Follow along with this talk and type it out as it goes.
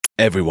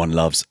Everyone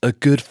loves a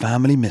good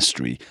family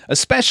mystery,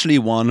 especially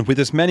one with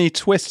as many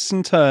twists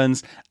and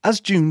turns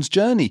as June's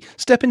Journey.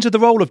 Step into the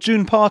role of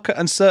June Parker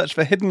and search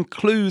for hidden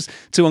clues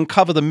to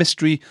uncover the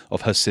mystery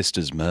of her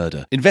sister's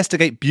murder.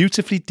 Investigate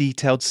beautifully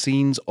detailed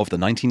scenes of the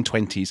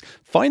 1920s,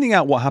 finding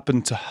out what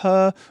happened to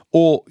her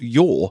or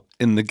your,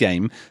 in the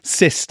game,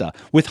 sister.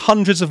 With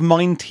hundreds of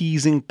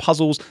mind-teasing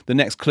puzzles, the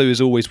next clue is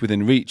always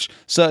within reach.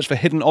 Search for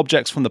hidden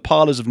objects from the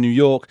parlours of New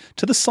York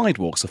to the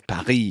sidewalks of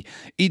Paris.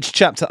 Each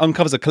chapter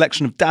uncovers a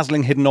collection of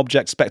dazzling hidden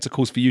object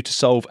spectacles for you to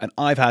solve, and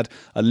I've had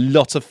a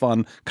lot of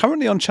fun.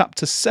 Currently on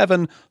chapter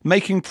 7,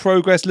 making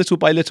progress little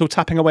by little,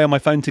 tapping away on my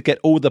phone to get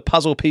all the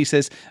puzzle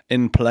pieces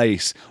in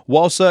place.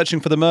 While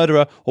searching for the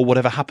murderer or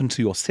whatever happened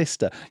to your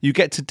sister, you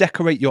get to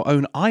decorate your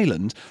own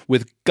island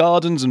with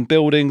gardens and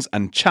buildings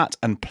and chat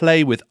and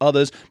play with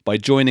others by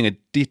joining a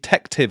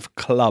detective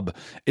club.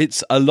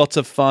 It's a lot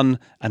of fun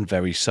and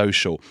very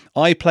social.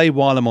 I play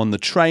while I'm on the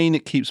train.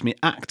 It keeps me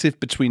active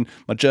between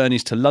my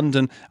journeys to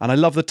London, and I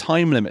love the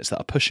time limits that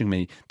are pushing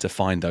me to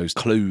find those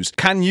clues.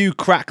 Can you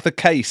crack the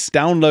case?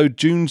 Download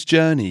June's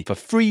Journey for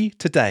free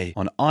today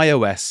on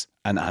iOS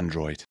and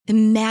Android.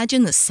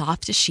 Imagine the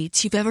softest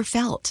sheets you've ever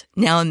felt.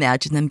 Now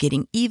imagine them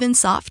getting even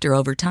softer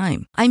over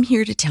time. I'm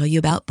here to tell you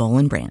about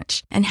Boll &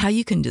 Branch and how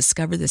you can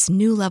discover this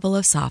new level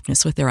of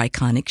softness with their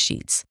iconic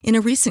sheets. In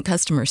a recent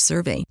customer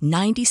survey,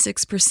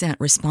 96%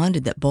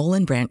 responded that Boll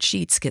 & Branch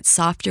sheets get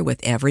softer with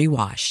every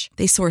wash.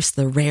 They source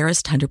the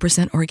rarest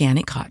 100%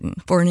 organic cotton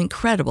for an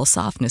incredible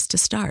softness to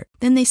start.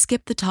 Then they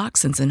skip the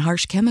toxins and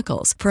harsh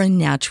chemicals for a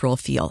natural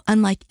feel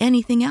unlike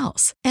anything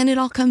else. And it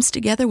all comes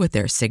together with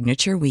their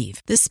signature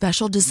weave. This special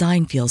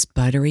design feels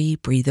buttery,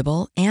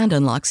 breathable, and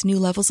unlocks new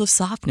levels of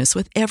softness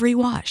with every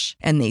wash.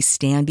 And they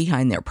stand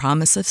behind their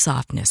promise of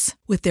softness.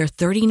 With their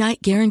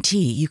 30-night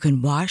guarantee, you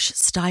can wash,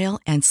 style,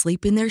 and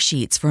sleep in their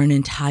sheets for an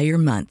entire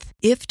month.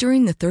 If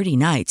during the 30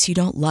 nights you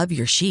don't love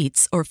your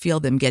sheets or feel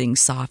them getting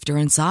softer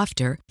and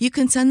softer, you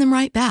can send them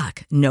right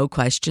back, no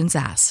questions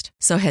asked.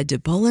 So head to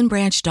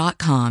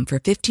bollandbranch.com for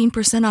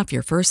 15% off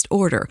your first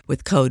order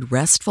with code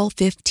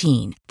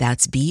RESTFUL15.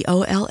 That's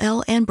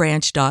BOLL and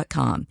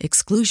branch.com.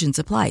 Exclusions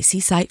apply. See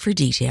site for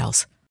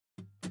details.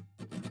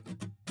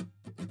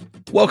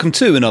 Welcome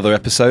to another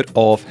episode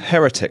of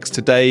Heretics.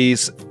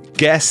 Today's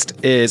guest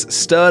is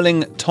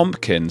Sterling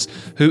Tompkins,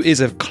 who is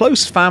a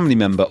close family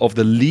member of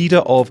the leader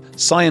of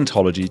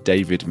Scientology,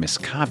 David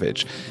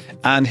Miscavige.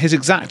 And his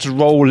exact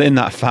role in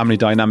that family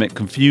dynamic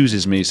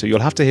confuses me, so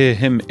you'll have to hear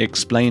him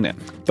explain it.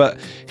 But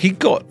he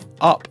got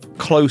up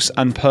close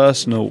and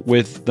personal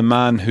with the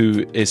man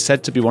who is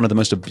said to be one of the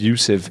most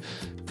abusive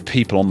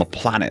people on the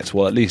planet,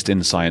 well, at least in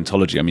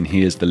Scientology. I mean,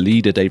 he is the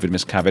leader, David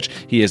Miscavige.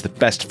 He is the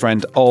best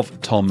friend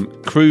of Tom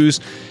Cruise,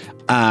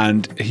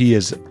 and he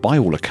is, by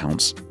all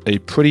accounts, a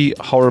pretty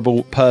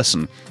horrible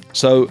person.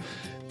 So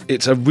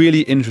it's a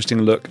really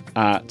interesting look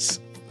at,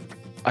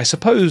 I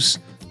suppose,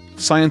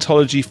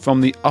 Scientology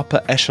from the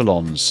upper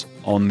echelons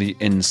on the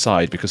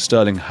inside, because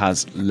Sterling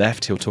has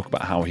left. He'll talk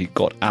about how he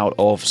got out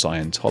of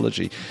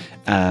Scientology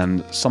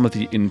and some of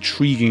the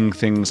intriguing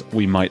things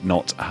we might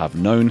not have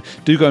known.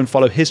 Do go and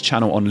follow his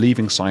channel on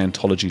Leaving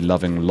Scientology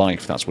Loving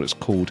Life. That's what it's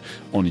called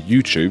on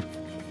YouTube.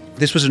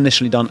 This was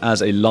initially done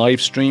as a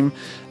live stream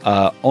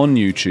on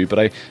YouTube, but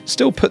I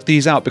still put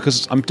these out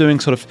because I'm doing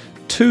sort of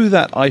 2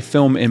 that I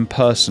film in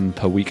person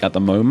per week at the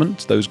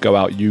moment. Those go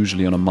out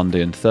usually on a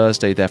Monday and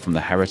Thursday. They're from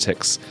the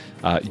Heretics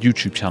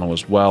YouTube channel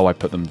as well. I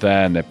put them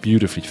there and they're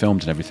beautifully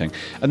filmed and everything.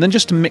 And then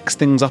just to mix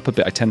things up a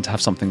bit, I tend to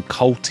have something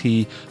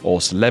culty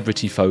or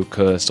celebrity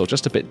focused or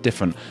just a bit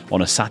different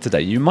on a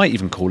Saturday. You might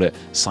even call it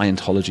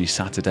Scientology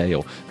Saturday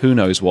or who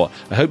knows what.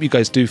 I hope you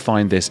guys do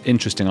find this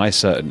interesting. I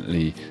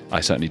certainly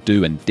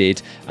do and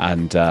did,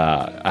 and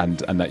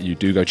that you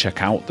do go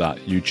check out that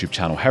YouTube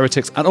channel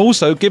Heretics, and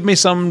also give me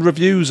some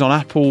reviews on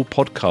Apple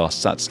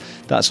Podcasts.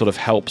 That sort of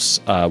helps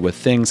with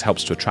things,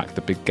 helps to attract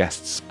the big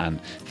guests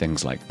and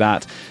things like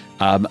that.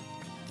 I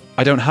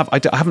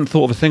haven't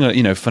thought of a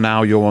thing, for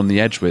now you're on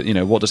the edge with,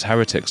 what does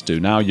Heretics do?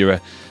 Now you're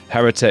a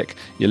heretic,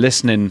 you're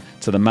listening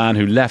to the man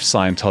who left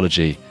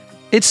Scientology.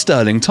 It's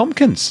Sterling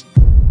Tompkins.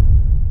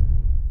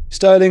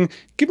 Sterling,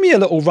 give me a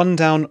little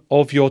rundown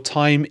of your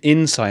time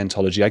in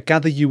Scientology. I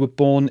gather you were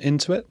born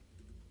into it?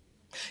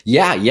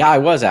 Yeah, I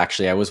was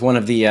actually. I was one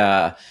of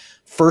the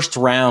first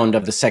round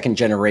of the second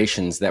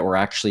generations that were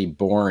actually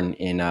born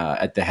in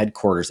at the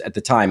headquarters at the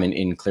time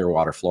in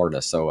Clearwater,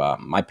 Florida. So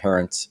my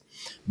parents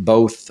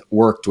both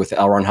worked with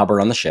L. Ron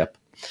Hubbard on the ship.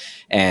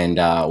 And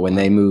when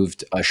they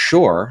moved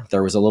ashore,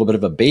 there was a little bit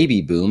of a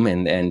baby boom.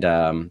 And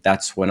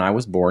that's when I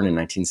was born in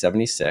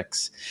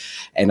 1976.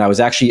 And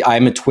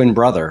I'm a twin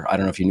brother. I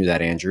don't know if you knew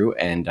that, Andrew.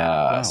 And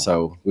wow.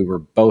 So we were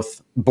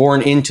both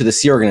born into the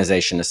Sea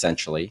Organization,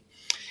 essentially.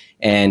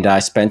 And I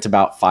spent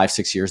about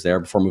 5-6 years there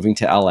before moving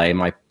to LA.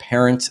 My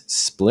parents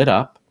split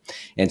up.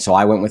 And so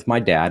I went with my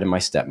dad and my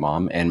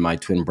stepmom, and my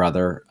twin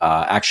brother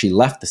actually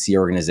left the Sea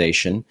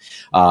Organization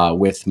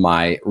with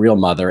my real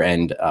mother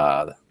and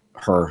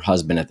her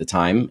husband at the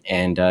time.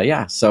 And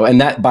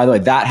and that, by the way,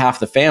 that half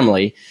the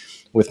family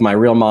with my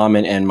real mom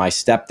and my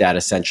stepdad,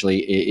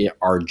 essentially,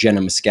 are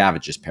Jenna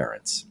Miscavige's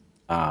parents.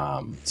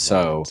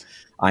 So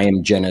I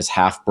am Jenna's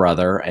half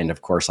brother. And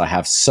of course, I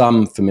have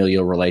some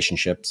familial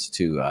relationships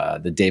to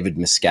the David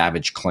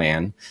Miscavige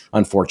clan,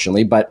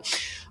 unfortunately. But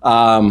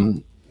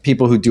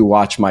people who do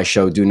watch my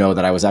show do know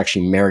that I was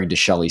actually married to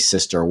Shelley's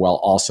sister while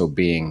also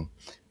being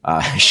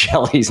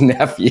Shelley's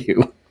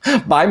nephew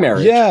by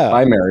marriage.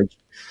 By marriage.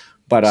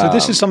 But, so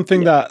this is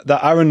something that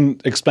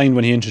Aaron explained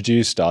when he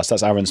introduced us.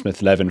 That's Aaron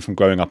Smith-Levin from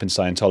Growing Up in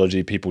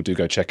Scientology. People do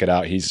go check it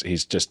out.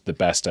 He's just the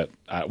best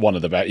at one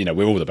of the best. You know,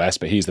 we're all the best,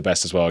 but he's the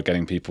best as well at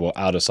getting people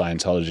out of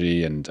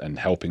Scientology and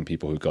helping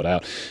people who got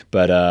out.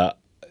 But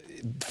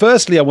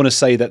firstly, I want to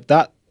say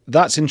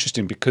that's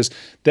interesting because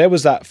there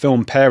was that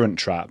film Parent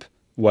Trap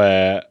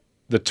where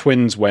the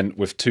twins went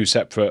with two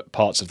separate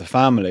parts of the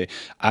family,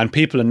 and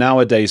people are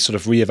nowadays sort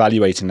of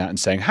reevaluating that and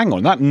saying, hang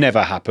on, that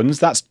never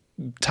happens. That's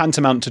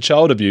tantamount to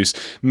child abuse,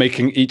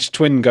 making each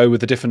twin go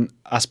with a different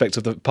aspect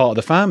of the part of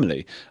the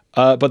family.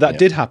 But that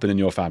did happen in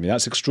your family.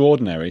 That's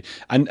extraordinary.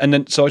 And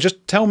then, so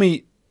just tell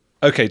me,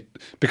 okay,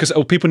 because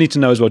people need to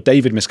know as well,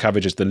 David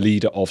Miscavige is the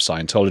leader of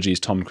Scientology. He's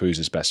Tom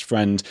Cruise's best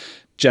friend.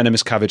 Jenna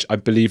Miscavige, I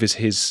believe, is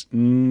his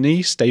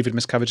niece, David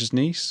Miscavige's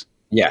niece.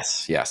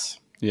 Yes.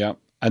 Yeah.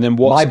 And then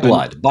what?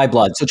 By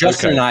blood. So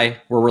Justin and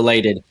I were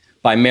related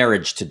by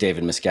marriage to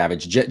David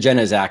Miscavige.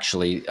 Jenna is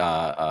actually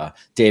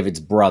David's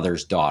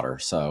brother's daughter,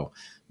 so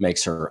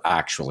makes her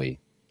actually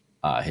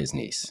his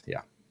niece.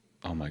 Yeah.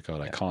 Oh my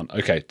God, I can't.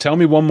 Okay, tell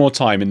me one more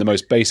time in the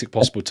most basic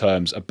possible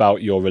terms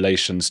about your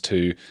relations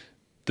to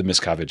the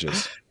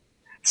Miscaviges.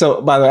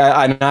 So, by the way,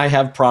 I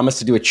have promised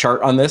to do a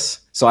chart on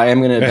this, so I am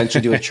going to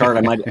eventually do a chart.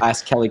 I might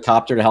ask Kelly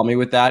Copter to help me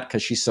with that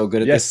because she's so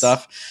good at this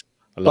stuff.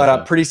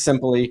 But pretty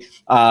simply,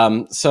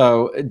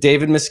 so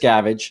David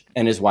Miscavige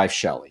and his wife,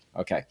 Shelley.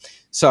 Okay.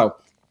 So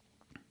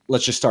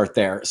let's just start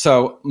there.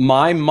 So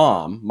my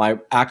mom, my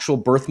actual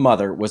birth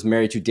mother, was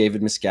married to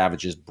David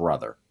Miscavige's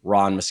brother,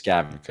 Ron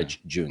Miscavige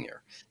Jr.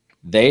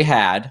 They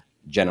had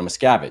Jenna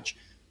Miscavige.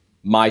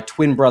 My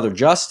twin brother,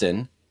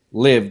 Justin,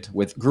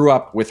 grew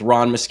up with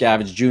Ron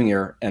Miscavige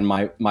Jr. and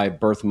my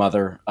birth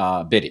mother,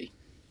 Biddy.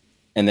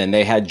 And then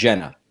they had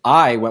Jenna.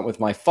 I went with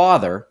my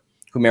father,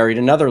 who married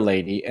another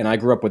lady, and I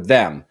grew up with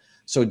them.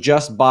 So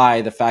just by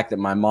the fact that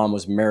my mom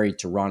was married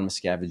to Ron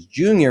Miscavige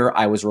Jr.,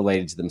 I was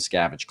related to the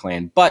Miscavige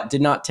clan, but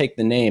did not take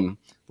the name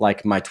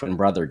like my twin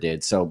brother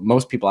did. So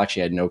most people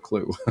actually had no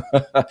clue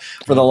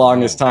for the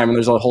longest time. And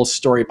there's a whole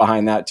story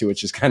behind that too,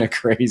 which is kind of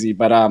crazy.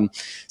 But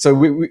so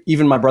we,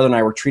 even my brother and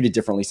I were treated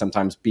differently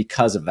sometimes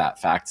because of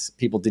that fact.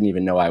 People didn't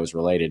even know I was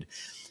related.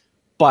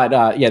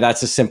 But yeah,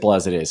 that's as simple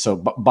as it is. So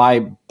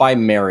by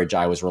marriage,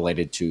 I was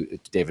related to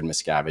David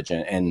Miscavige.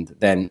 And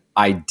then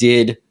I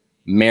did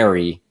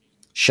marry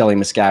Shelley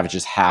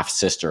Miscavige's half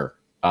sister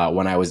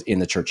when I was in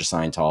the Church of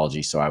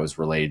Scientology. So I was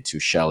related to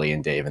Shelley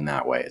and Dave in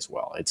that way as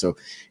well.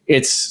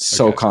 It's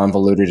so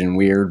convoluted and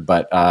weird,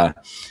 but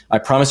I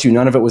promise you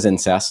none of it was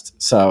incest.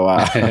 So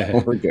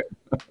we're good.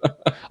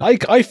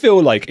 I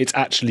feel like it's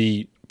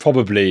actually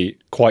probably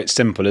quite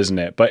simple, isn't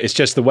it? But it's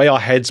just the way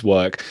our heads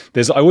work.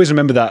 I always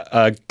remember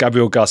that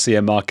Gabriel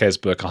Garcia Marquez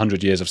book,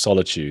 100 Years of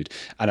Solitude.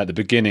 And at the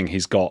beginning,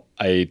 he's got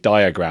a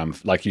diagram,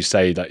 like you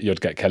say, that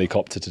you'd get Kelly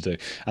Copter to do.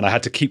 And I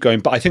had to keep going.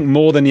 But I think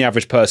more than the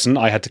average person,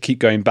 I had to keep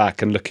going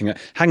back and looking at,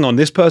 hang on,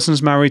 this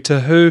person's married to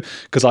who?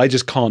 Because I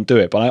just can't do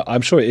it. But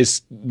I'm sure it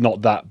is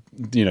not that,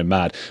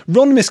 mad.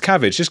 Ron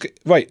Miscavige,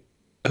 right.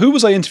 Who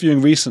was I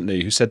interviewing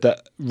recently who said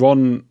that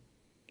Ron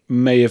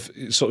may have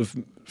sort of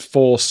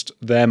forced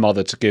their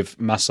mother to give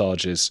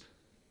massages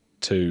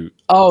to...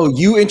 Oh,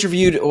 you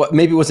interviewed,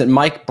 maybe was it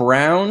Mike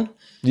Brown?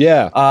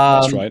 Yeah,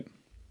 that's right.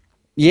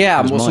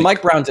 Yeah, well, so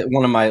Mike Brown's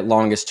one of my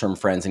longest term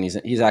friends, and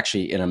he's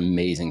actually an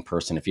amazing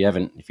person. If you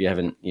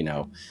haven't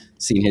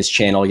seen his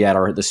channel yet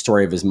or the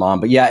story of his mom,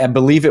 but yeah, I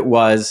believe it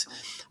was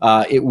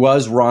Ron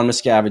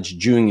Miscavige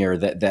Jr.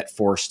 that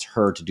forced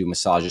her to do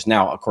massages.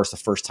 Now, of course, the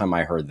first time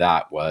I heard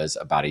that was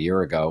about a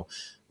year ago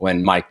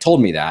when Mike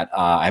told me that.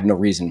 I have no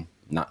reason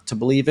not to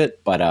believe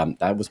it, but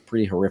that was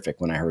pretty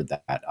horrific when I heard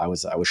that. I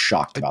was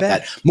shocked about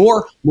that.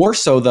 More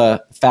so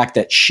the fact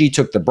that she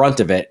took the brunt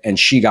of it and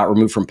she got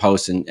removed from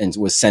post and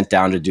was sent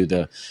down to do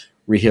the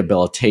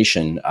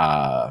rehabilitation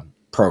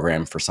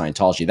program for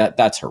Scientology.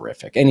 That's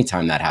horrific.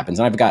 Anytime that happens,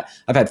 and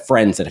I've had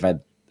friends that have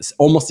had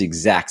almost the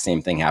exact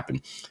same thing happen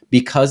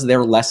because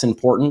they're less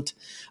important.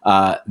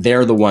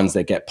 They're the ones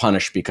that get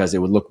punished because it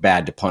would look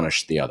bad to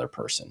punish the other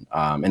person,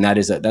 and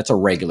that's a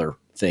regular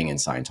thing in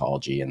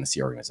Scientology and the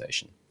C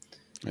organization.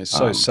 It's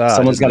so sad.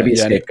 Someone's got to be a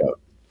scapegoat.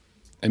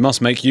 It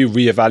must make you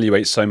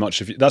reevaluate so much.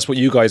 That's what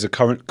you guys are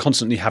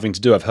constantly having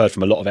to do. I've heard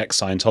from a lot of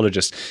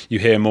ex-Scientologists. You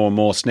hear more and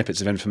more snippets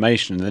of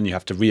information, and then you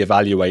have to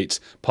reevaluate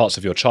parts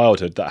of your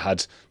childhood that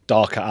had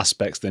darker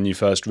aspects than you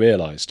first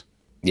realized.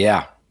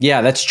 Yeah,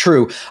 that's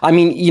true. I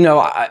mean,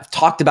 I've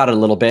talked about it a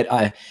little bit.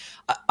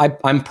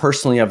 I'm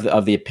personally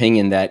of the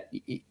opinion that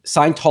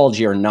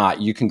Scientology or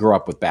not, you can grow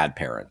up with bad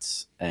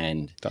parents,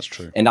 and that's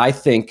true. And I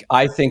think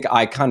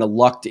I kind of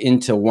lucked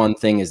into one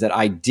thing is that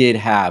I did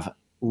have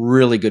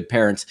really good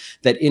parents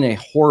that in a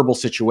horrible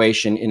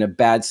situation, in a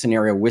bad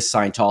scenario with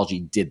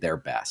Scientology, did their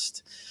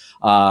best.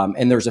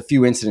 And there's a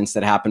few incidents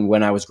that happened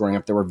when I was growing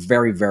up that were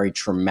very, very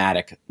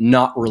traumatic,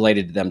 not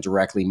related to them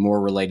directly,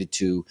 more related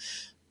to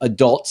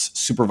adults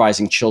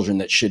supervising children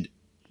that should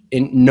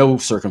in no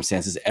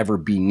circumstances ever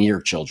be near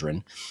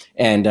children.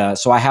 And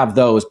so I have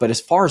those. But as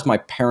far as my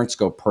parents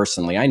go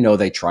personally, I know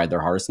they tried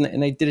their hardest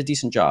and they did a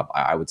decent job,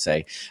 I would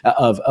say,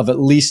 of at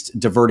least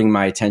diverting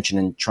my attention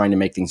and trying to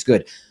make things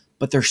good.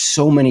 But there's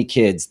so many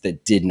kids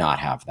that did not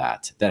have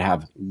that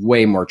have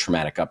way more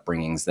traumatic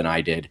upbringings than I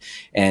did.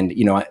 And,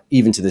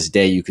 even to this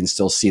day, you can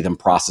still see them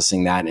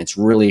processing that. And it's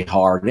really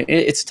hard.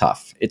 It's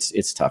tough.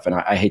 It's tough. And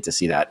I hate to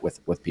see that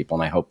with people.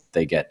 And I hope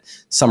they get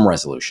some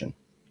resolution.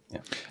 Yeah.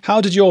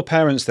 How did your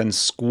parents then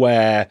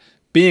square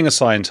being a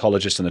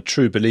Scientologist and a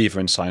true believer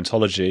in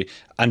Scientology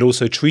and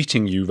also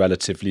treating you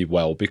relatively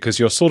well? Because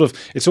you're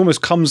it's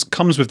almost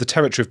comes with the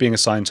territory of being a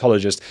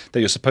Scientologist that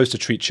you're supposed to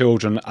treat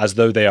children as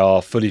though they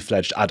are fully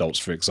fledged adults,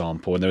 for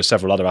example. And there are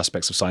several other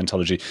aspects of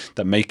Scientology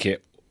that make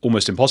it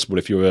almost impossible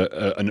if you're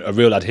a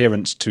real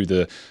adherent to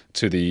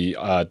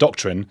the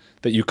doctrine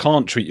that you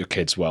can't treat your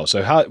kids well.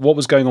 So what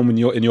was going on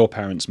in your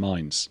parents'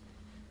 minds?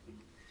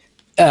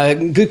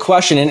 Good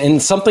question,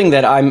 and something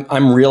that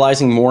I'm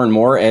realizing more and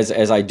more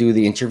as I do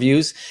the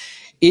interviews.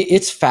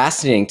 It's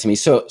fascinating to me.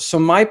 So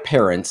my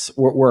parents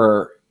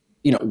were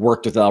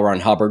worked with L.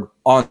 Ron Hubbard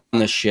on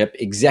the ship,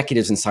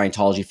 executives in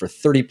Scientology for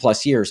 30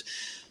 plus years,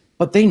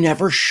 but they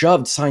never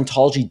shoved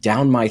Scientology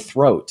down my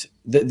throat.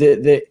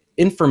 The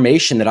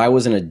information that I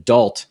was an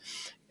adult,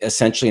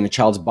 essentially in a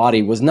child's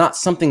body, was not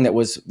something that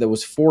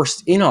was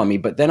forced in on me.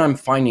 But then I'm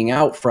finding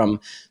out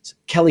from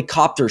Kelly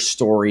Copter's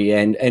story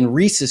and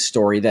Reese's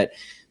story that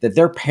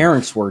their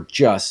parents were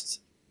just,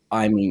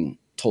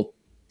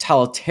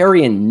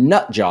 totalitarian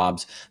nut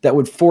jobs that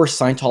would force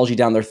Scientology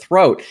down their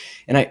throat.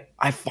 And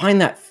I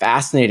find that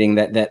fascinating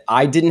that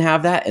I didn't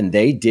have that and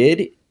they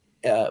did.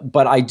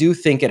 But I do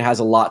think it has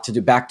a lot to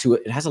do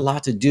it has a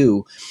lot to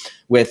do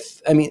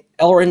with,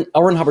 L.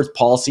 Ron Hubbard's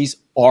policies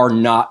are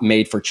not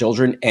made for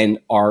children and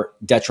are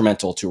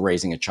detrimental to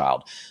raising a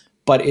child.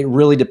 But it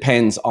really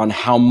depends on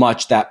how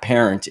much that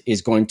parent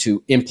is going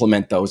to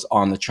implement those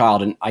on the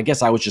child. And I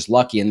guess I was just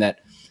lucky in that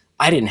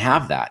I didn't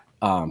have that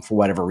for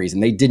whatever reason.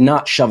 They did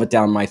not shove it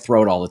down my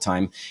throat all the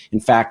time.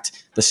 In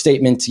fact, the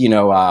statement,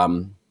 you're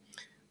an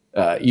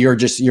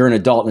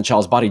adult in a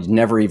child's body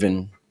never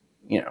even,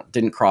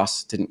 didn't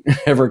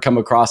ever come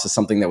across as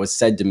something that was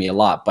said to me a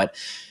lot. But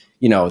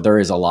there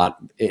is a lot.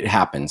 It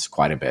happens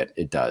quite a bit.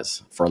 It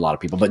does for a lot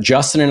of people. But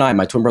Justin and I,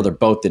 my twin brother,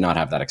 both did not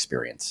have that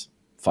experience.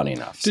 Funny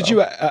enough. Did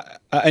you at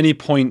any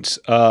point,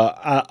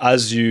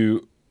 as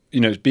you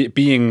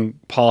being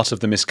part of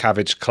the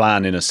Miscavige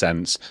clan in a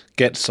sense,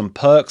 get some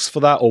perks for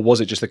that, or was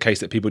it just the case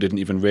that people didn't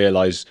even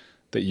realize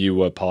that you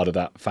were part of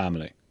that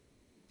family?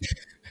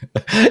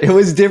 It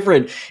was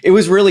different. It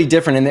was really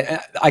different. And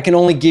I can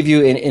only give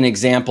you an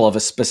example of a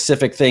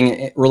specific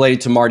thing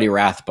related to Marty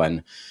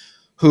Rathbun,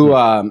 who,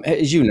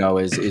 as you know,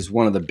 is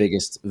one of the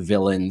biggest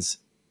villains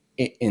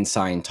in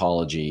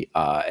Scientology.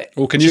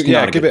 Well, can you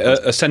give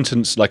it a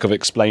sentence of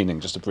explaining,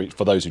 just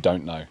for those who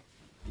don't know?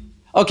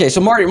 Okay,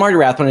 so Marty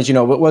Rathbun, as you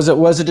know,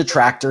 was a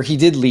detractor. He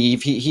did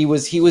leave. He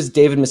was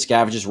David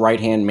Miscavige's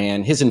right-hand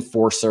man, his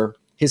enforcer,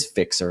 his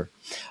fixer.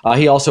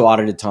 He also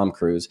audited Tom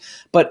Cruise.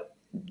 But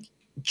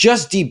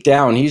just deep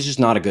down, he's just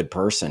not a good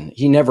person.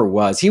 He never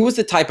was. He was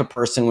the type of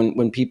person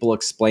when people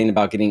explain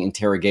about getting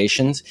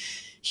interrogations,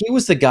 he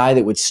was the guy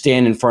that would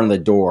stand in front of the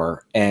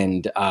door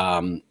and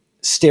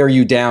stare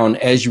you down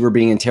as you were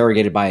being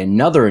interrogated by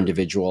another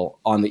individual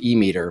on the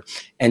e-meter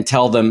and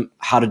tell them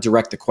how to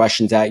direct the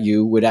questions at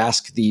you, would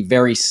ask the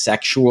very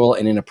sexual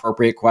and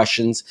inappropriate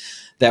questions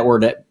that were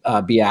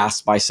to be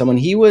asked by someone.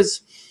 He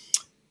was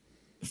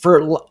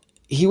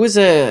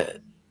a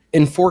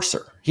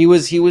enforcer. He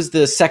was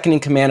the second in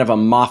command of a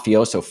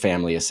mafioso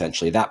family,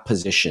 essentially, that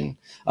position.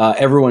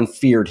 Everyone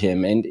feared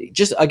him. And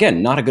just,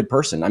 again, not a good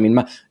person.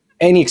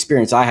 Any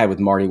experience I had with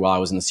Marty while I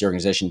was in the Sea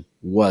organization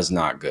was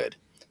not good.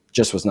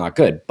 Just was not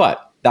good.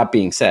 But that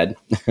being said,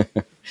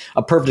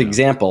 a perfect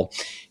example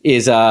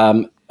is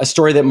a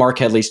story that Mark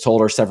Headley's told,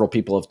 or several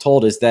people have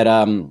told, is that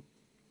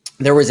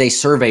there was a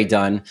survey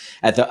done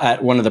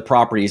at one of the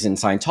properties in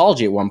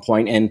Scientology at one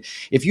point, and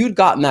if you'd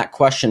gotten that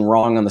question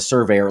wrong on the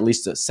survey, or at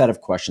least a set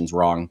of questions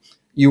wrong,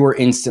 you were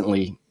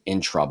instantly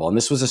in trouble. And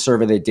this was a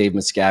survey that Dave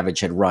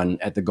Miscavige had run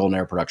at the Golden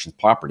Era Productions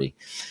property.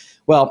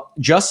 Well,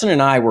 Justin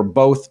and I were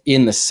both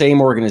in the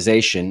same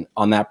organization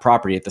on that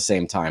property at the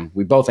same time.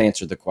 We both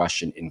answered the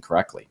question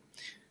incorrectly.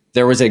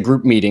 There was a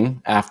group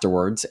meeting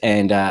afterwards,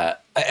 and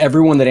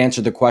everyone that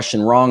answered the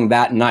question wrong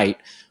that night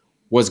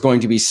was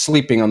going to be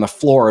sleeping on the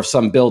floor of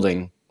some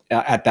building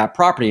at that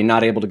property and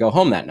not able to go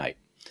home that night.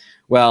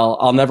 Well,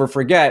 I'll never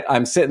forget,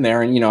 I'm sitting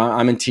there and,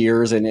 I'm in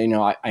tears and,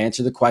 I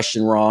answered the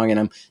question wrong, and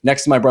I'm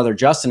next to my brother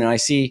Justin, and I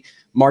see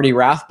Marty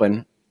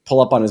Rathbun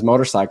pull up on his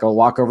motorcycle,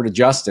 walk over to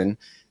Justin,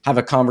 have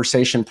a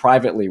conversation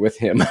privately with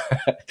him.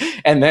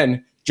 And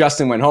then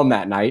Justin went home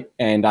that night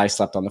and I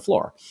slept on the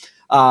floor.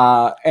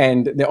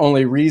 And the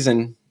only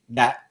reason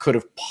that could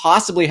have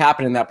possibly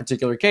happened in that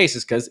particular case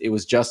is because it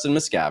was Justin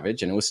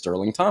Miscavige and it was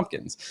Sterling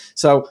Tompkins.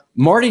 So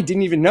Marty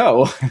didn't even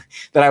know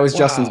that I was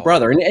Justin's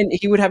brother, and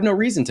he would have no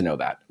reason to know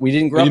that. We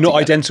didn't grow up You're not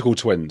together. identical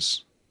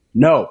twins?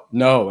 No,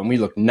 and we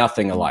look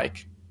nothing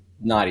alike.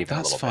 Not even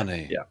That's a little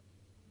funny. bit.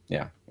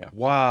 Yeah.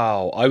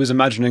 Wow. I was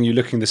imagining you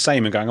looking the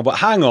same and going, but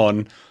hang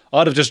on,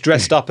 I'd have just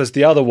dressed up as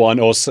the other one,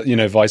 or,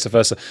 vice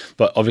versa.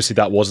 But obviously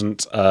that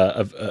wasn't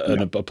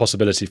a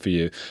possibility for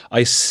you.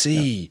 I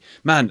see.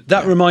 Man,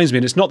 that reminds me,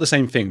 and it's not the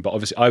same thing, but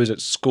obviously I was at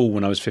school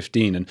when I was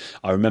 15, and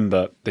I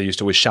remember they used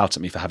to always shout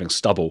at me for having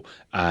stubble,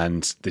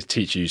 and the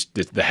teacher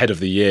the head of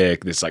the year,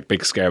 this like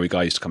big scary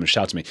guy, used to come and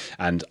shout at me,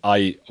 and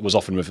I was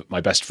often with my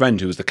best friend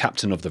who was the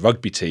captain of the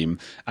rugby team,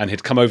 and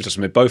he'd come over to us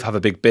and we'd both have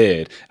a big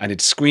beard, and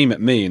he'd scream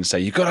at me and say,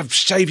 "You got to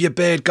shave your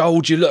beard,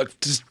 Gold, you look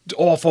just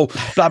awful,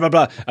 blah blah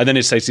blah," and then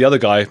he'd say to the other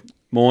guy,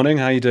 "Morning,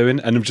 how you doing?"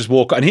 and just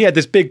walk, and he had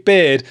this big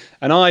beard,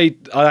 and I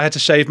had to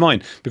shave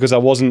mine because I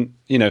wasn't,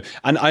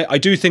 and I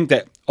do think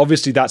that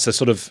obviously that's a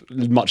sort of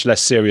much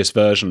less serious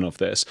version of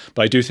this,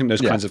 but I do think those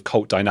kinds of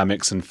cult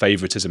dynamics and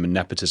favoritism and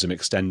nepotism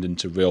extend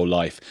into real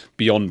life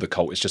beyond the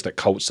cult. It's just that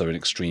cults are an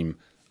extreme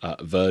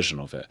version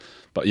of it.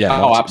 But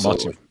yeah,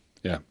 absolutely.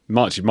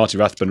 Marty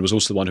Rathbun was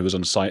also the one who was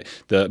on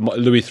the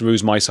Louis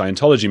Theroux's My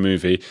Scientology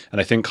movie, and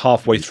I think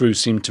halfway through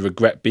seemed to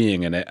regret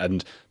being in it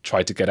and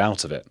tried to get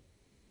out of it.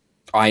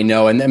 I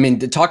know. And I mean,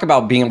 to talk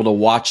about being able to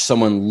watch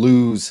someone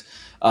lose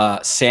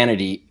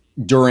sanity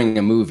during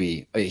a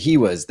movie,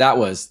 that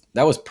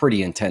was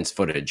pretty intense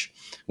footage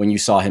when you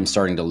saw him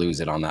starting to lose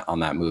it on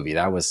that movie.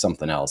 That was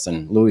something else.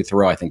 And Louis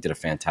Theroux, I think, did a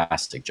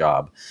fantastic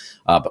job.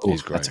 But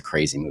that's a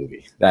crazy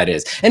movie. That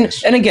is. And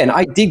again,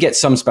 I did get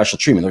some special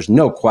treatment. There's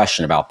no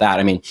question about that.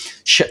 I mean,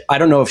 I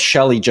don't know if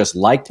Shelley just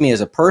liked me as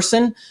a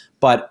person,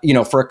 but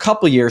for a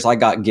couple of years, I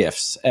got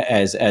gifts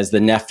as the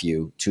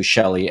nephew to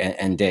Shelley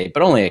and Dave,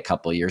 but only a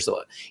couple of years.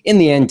 In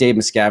the end, Dave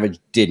Miscavige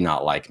did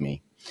not like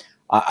me.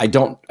 I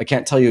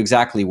can't tell you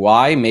exactly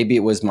why. Maybe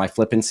it was my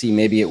flippancy.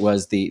 Maybe it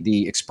was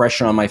the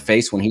expression on my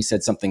face when he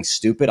said something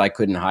stupid. I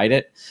couldn't hide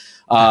it.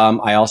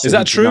 I also is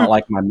that true? Not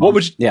like my mom.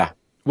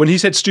 When he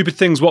said stupid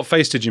things, what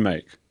face did you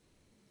make?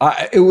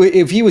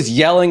 If he was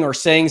yelling or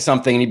saying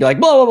something and he'd be like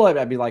blah blah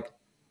blah, I'd be like,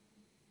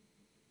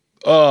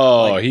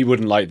 oh, he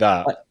wouldn't like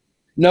that.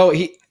 No,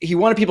 he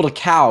wanted people to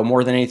cow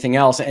more than anything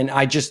else, and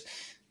I just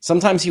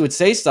sometimes he would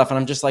say stuff, and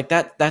I'm just like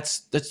that's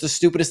the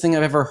stupidest thing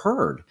I've ever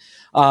heard.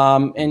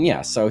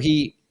 So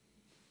he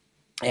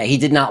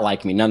did not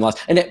like me nonetheless,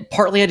 and it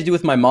partly had to do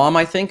with my mom,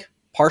 I think,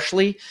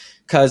 partially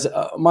because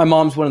my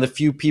mom's one of the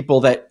few people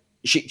that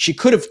she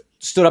could have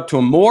stood up to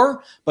him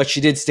more, but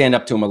she did stand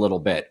up to him a little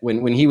bit.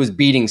 When he was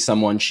beating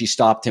someone, she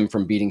stopped him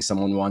from beating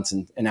someone once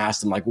and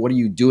asked him, like, "What are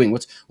you doing?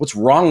 What's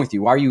wrong with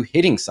you? Why are you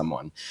hitting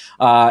someone?"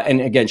 And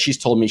again, she's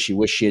told me she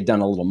wished she had done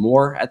a little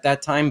more at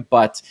that time,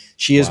 but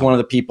she is one of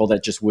the people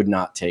that just would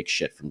not take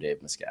shit from Dave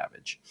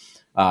Miscavige.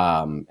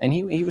 And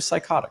he was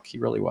psychotic. He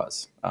really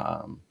was.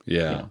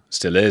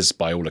 Still is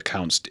by all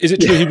accounts. Is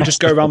it true he would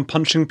just go around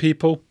punching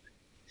people?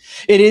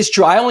 It is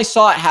true. I only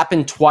saw it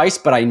happen twice,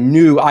 but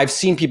I've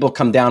seen people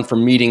come down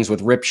from meetings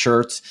with ripped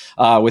shirts,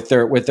 with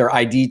their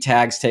ID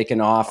tags taken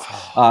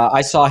off.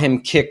 I saw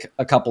him kick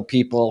a couple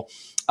people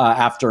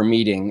after a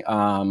meeting.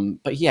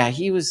 But yeah,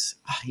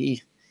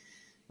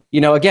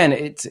 again,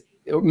 it's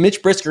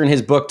Mitch Brisker in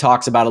his book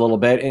talks about it a little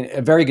bit,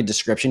 a very good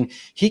description.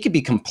 He could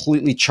be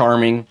completely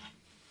charming,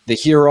 the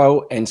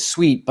hero, and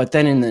sweet, but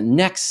then in the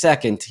next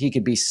second, he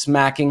could be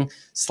smacking,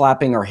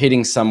 slapping, or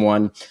hitting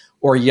someone,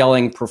 or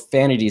yelling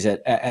profanities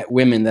at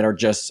women that are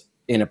just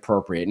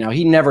inappropriate. Now,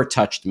 he never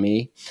touched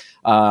me,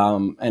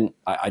 and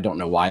I don't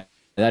know why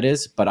that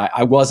is, but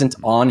I wasn't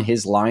on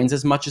his lines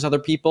as much as other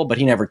people, but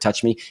he never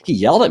touched me. He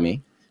yelled at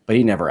me, but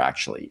he never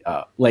actually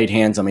laid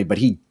hands on me, but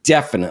he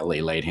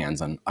definitely laid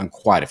hands on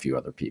quite a few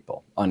other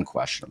people,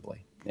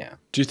 unquestionably. Yeah.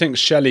 Do you think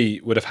Shelley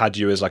would have had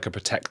you as like a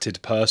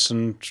protected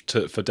person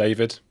for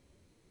David?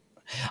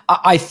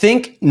 I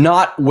think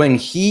not when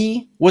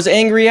he was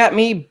angry at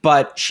me,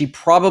 but she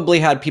probably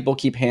had people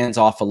keep hands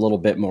off a little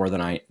bit more than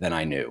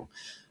I knew.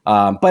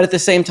 But at the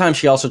same time,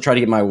 she also tried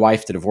to get my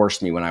wife to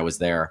divorce me when I was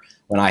there,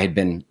 when I had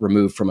been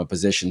removed from a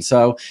position.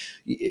 So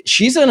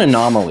she's an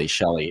anomaly,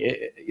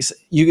 Shelley.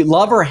 You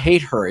love or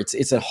hate her.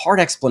 It's a hard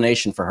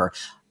explanation for her.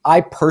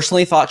 I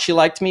personally thought she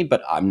liked me,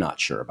 but I'm not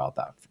sure about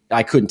that.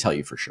 I couldn't tell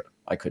you for sure.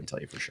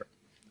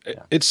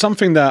 Yeah. It's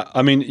something that,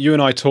 I mean, you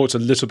and I talked a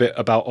little bit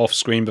about off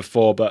screen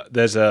before, but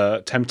there's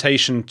a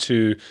temptation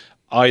to,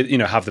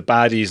 have the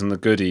baddies and the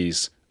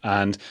goodies.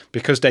 And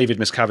because David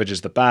Miscavige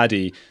is the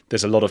baddie,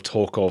 there's a lot of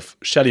talk of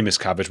Shelley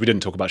Miscavige. We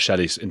didn't talk about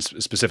Shelley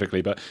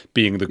specifically, but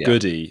being the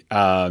goodie.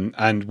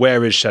 And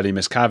where is Shelley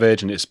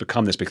Miscavige? And it's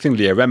become this big thing.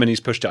 Leah Remini's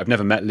pushed it. I've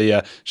never met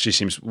Leah. She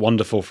seems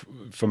wonderful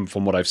from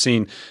what I've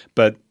seen.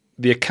 But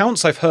the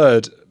accounts I've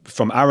heard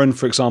from Aaron,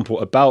 for example,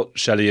 about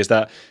Shelley is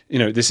that,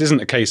 this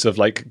isn't a case of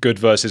like good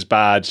versus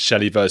bad,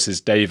 Shelley versus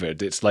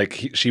David. It's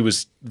like she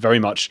was very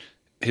much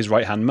his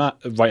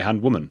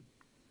right-hand woman.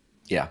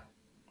 Yeah,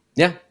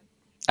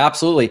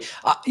 absolutely.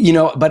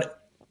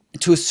 But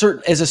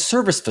as a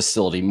service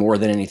facility more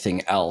than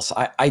anything else.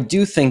 I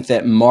do think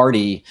that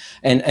Marty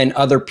and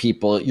other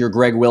people, your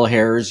Greg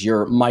Wilhairs,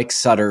 your Mike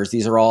Sutters,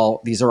 these are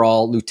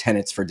all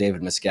lieutenants for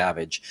David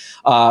Miscavige,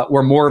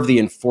 were more of the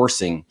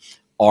enforcing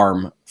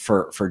arm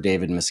for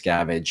David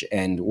Miscavige,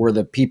 and were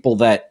the people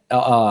that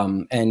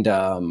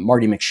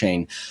Marty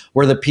McShane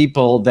were the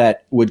people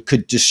that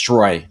could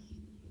destroy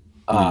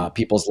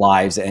people's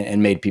lives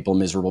and made people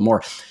miserable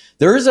more.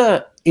 There's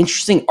a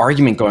interesting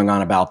argument going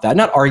on about that.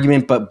 Not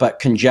argument, but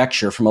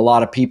conjecture from a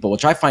lot of people,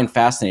 which I find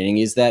fascinating,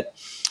 is that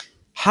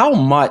how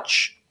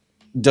much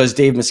does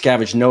Dave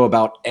Miscavige know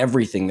about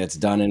everything that's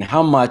done, and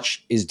how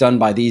much is done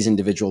by these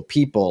individual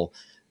people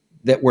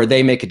where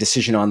they make a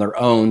decision on their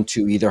own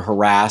to either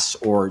harass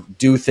or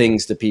do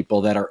things to people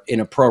that are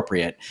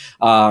inappropriate.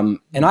 And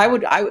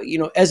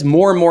as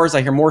more and more, as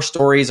I hear more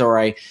stories,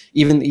 or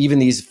even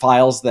these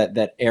files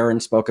that Aaron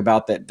spoke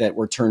about that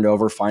were turned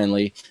over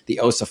finally, the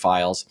OSA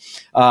files,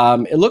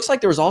 it looks like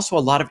there was also a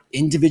lot of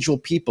individual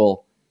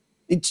people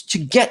to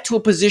get to a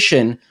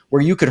position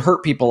where you could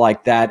hurt people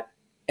like that,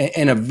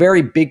 in a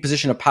very big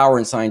position of power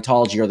in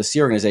Scientology or the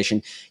C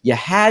organization. You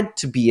had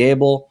to be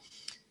able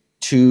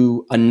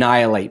to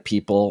annihilate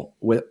people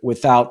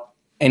without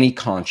any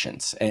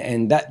conscience,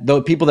 and that the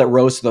people that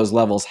rose to those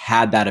levels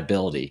had that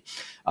ability.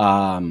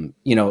 A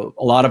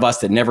lot of us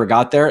that never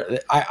got there,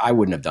 I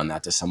wouldn't have done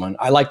that to someone.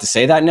 I like to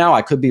say that now.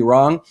 I could be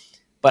wrong,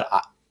 but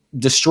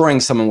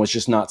destroying someone was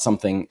just not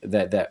something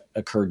that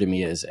occurred to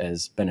me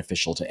as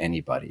beneficial to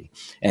anybody.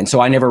 And so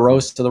I never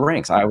rose to the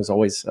ranks. I was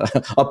always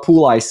a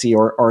pool IC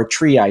or a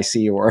tree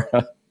IC or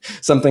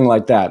something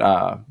like that.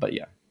 But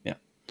yeah.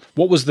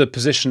 What was the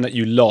position that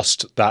you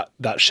lost that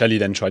Shelley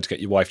then tried to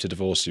get your wife to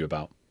divorce you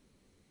about?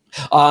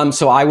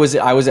 So I was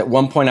at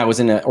one point, I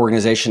was in an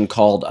organization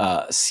called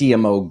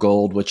CMO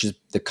Gold, which is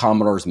the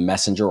Commodore's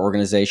messenger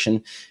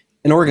organization,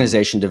 an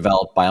organization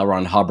developed by L.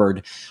 Ron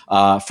Hubbard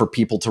for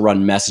people to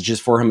run messages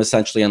for him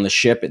essentially on the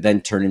ship. It then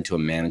turned into a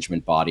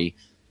management body.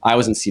 I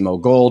was in CMO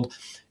Gold.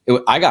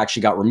 I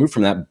actually got removed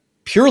from that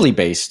purely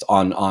based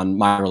on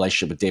my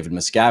relationship with David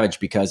Miscavige,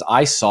 because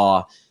I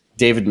saw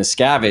David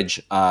Miscavige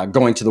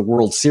going to the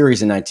World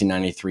Series in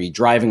 1993,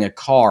 driving a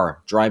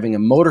car, driving a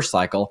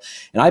motorcycle.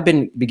 And I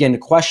began to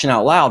question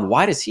out loud,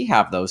 why does he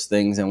have those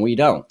things and we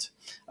don't?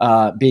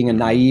 Being a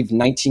naive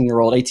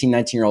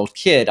 19-year-old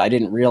kid, I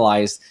didn't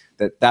realize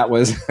that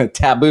was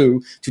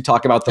taboo to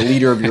talk about the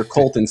leader of your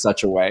cult in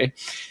such a way.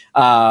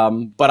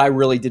 But I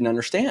really didn't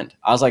understand.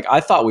 I was like,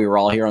 I thought we were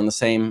all here on the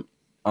same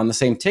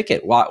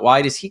ticket.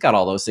 Why does he got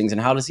all those things,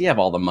 and how does he have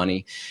all the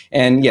money?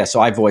 And yeah,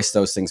 so I voiced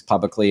those things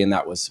publicly, and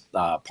that was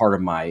part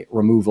of my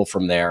removal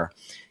from there.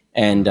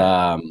 And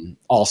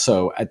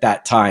also at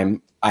that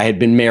time, I had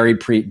been married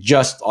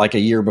just like a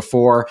year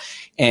before.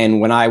 And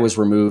when I was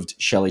removed,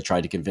 Shelley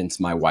tried to convince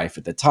my wife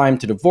at the time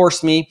to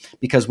divorce me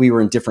because we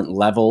were in different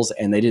levels,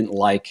 and they didn't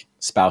like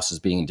spouses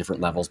being in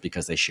different levels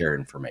because they shared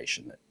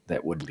information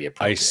that wouldn't be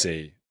appropriate. I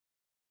see.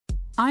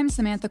 I'm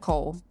Samantha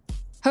Cole,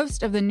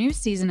 host of the new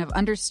season of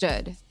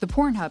Understood, the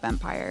Pornhub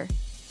Empire.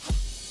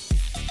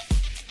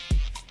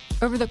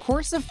 Over the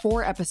course of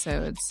 4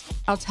 episodes,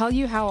 I'll tell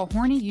you how a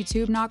horny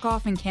YouTube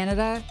knockoff in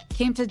Canada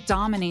came to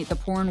dominate the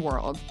porn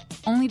world,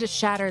 only to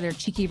shatter their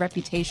cheeky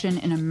reputation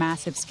in a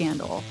massive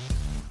scandal.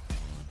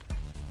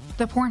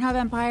 The Pornhub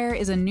Empire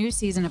is a new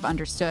season of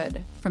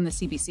Understood from the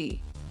CBC.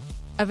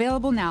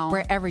 Available now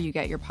wherever you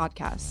get your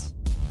podcasts.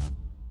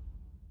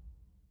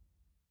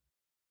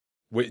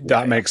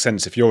 That makes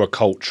sense. If you're a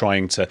cult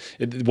trying to,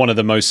 one of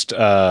the most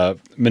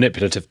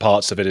manipulative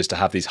parts of it is to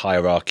have these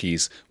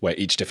hierarchies where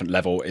each different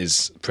level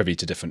is privy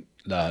to different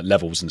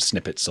levels and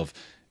snippets of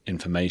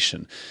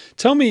information.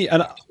 Tell me,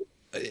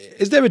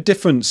 is there a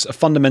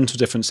fundamental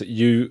difference that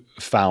you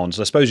found?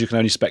 So I suppose you can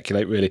only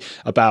speculate really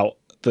about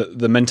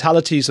the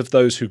mentalities of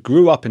those who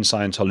grew up in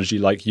Scientology,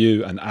 like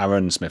you and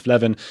Aaron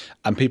Smith-Levin,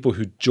 and people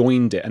who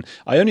joined it. And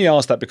I only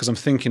ask that because I'm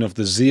thinking of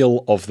the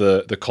zeal of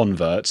the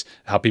converts,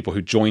 how people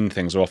who join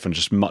things are often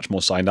just much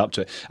more signed up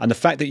to it. And the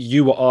fact that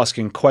you were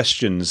asking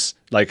questions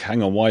like,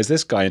 hang on, why is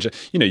this guy?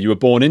 You were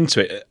born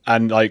into it.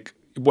 And like,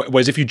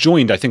 whereas if you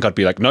joined, I think I'd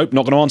be like, nope,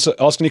 not going to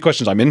ask any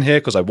questions. I'm in here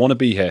because I want to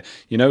be here.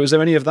 Is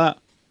there any of that?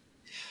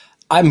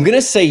 I'm going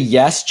to say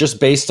yes, just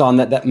based on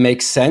that. That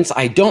makes sense.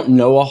 I don't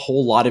know a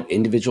whole lot of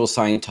individual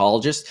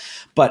Scientologists,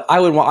 but I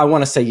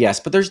want to say yes.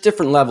 But there's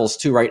different levels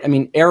too, right? I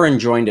mean, Aaron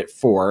joined at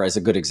 4 as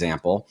a good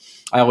example.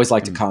 I always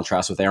like to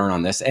contrast with Aaron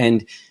on this.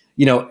 And,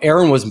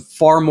 Aaron was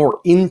far more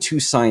into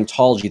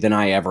Scientology than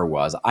I ever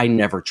was. I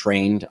never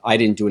trained. I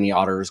didn't do any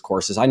auditors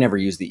courses. I never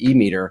used the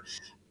e-meter.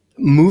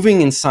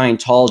 Moving in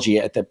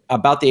Scientology at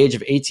about the age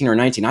of 18 or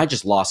 19, I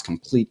just lost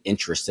complete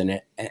interest in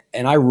it.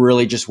 And I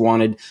really just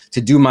wanted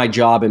to do my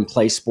job and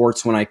play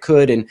sports when I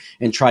could and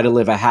try to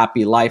live a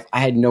happy life.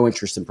 I had no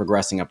interest in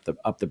progressing up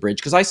the bridge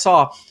because I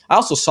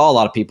also saw a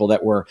lot of people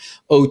that were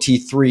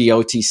OT3,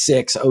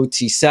 OT6,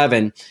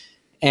 OT7.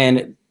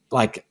 And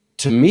like,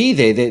 to me,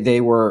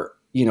 they were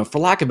for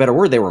lack of a better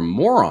word, they were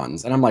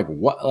morons. And I'm like,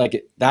 what?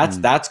 Like that's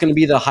going to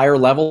be the higher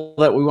level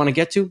that we want to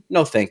get to?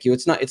 No, thank you.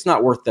 It's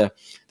not worth the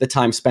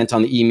time spent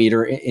on the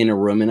e-meter in a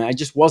room. And I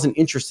just wasn't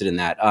interested in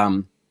that.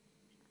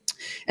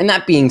 And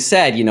that being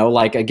said,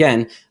 like,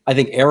 again, I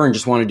think Aaron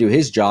just wanted to do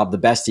his job the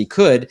best he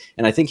could.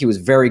 And I think he was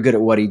very good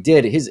at what he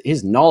did.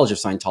 His knowledge of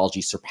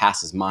Scientology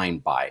surpasses mine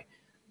by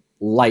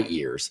light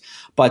years.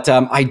 But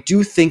I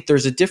do think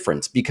there's a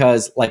difference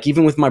because, like,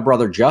 even with my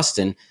brother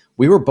Justin,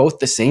 we were both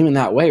the same in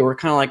that way. We're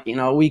kind of like,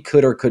 we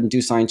could or couldn't do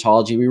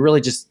Scientology. We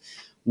really just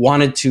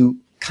wanted to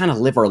kind of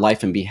live our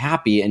life and be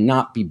happy and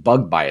not be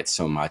bugged by it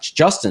so much.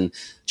 Justin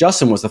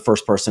was the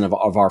first person of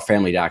our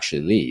family to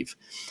actually leave.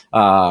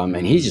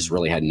 And he just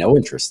really had no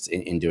interest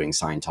in doing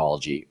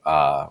Scientology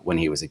when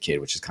he was a kid,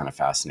 which is kind of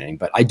fascinating.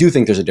 But I do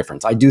think there's a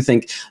difference. I do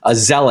think a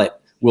zealot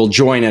will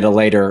join at a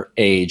later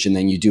age, and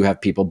then you do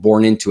have people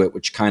born into it,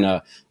 which kind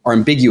of are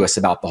ambiguous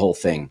about the whole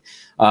thing.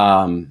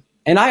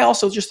 And I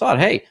also just thought,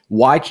 hey,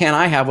 why can't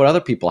I have what other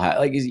people have?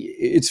 Like,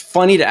 it's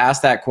funny to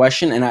ask that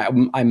question,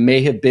 and I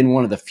may have been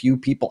one of the few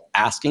people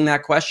asking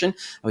that question.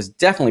 I was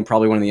definitely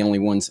probably one of the only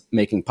ones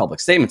making public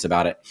statements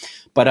about it,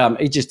 but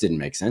it just didn't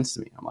make sense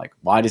to me. I'm like,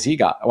 why does he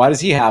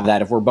have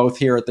that if we're both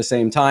here at the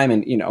same time?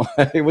 And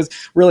it was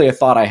really a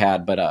thought I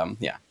had, but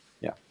yeah.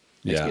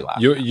 Makes me laugh.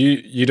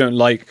 You don't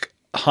like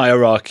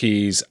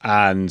hierarchies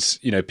and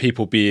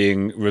people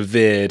being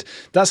revered.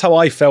 That's how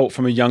I felt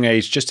from a young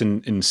age, just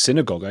in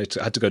synagogue. I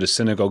had to go to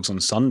synagogues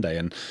on Sunday,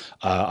 and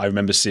I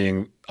remember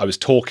I was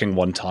talking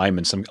one time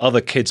and some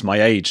other kids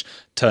my age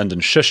turned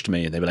and shushed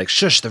me, and they were like,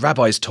 shush, the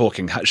rabbi's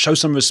talking, show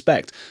some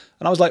respect.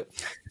 And I was like,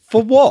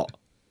 for what?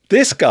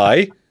 This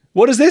guy?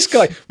 What is this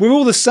guy? We're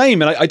all the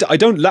same. And I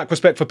don't lack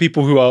respect for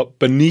people who are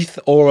beneath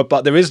or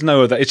above. There is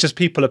no other. It's just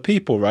people are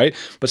people, right?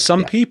 But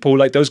some people,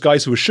 like those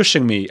guys who were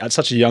shushing me at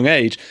such a young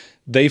age,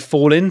 they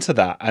fall into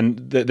that. And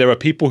there are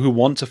people who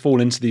want to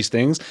fall into these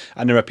things,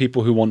 and there are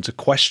people who want to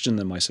question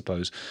them, I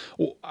suppose.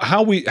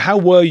 How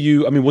were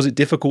you? I mean, was it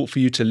difficult for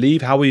you to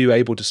leave? How were you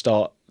able to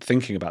start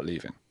thinking about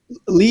leaving?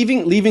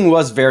 Leaving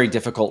was very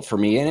difficult for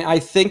me. And I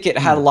think it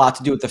had a lot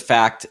to do with the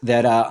fact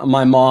that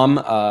my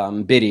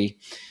mom, Biddy,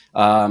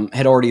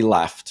 had already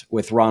left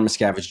with Ron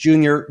Miscavige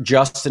Jr.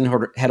 Justin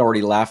had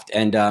already left.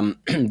 And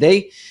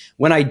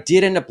when I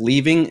did end up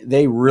leaving,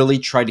 they really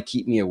tried to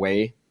keep me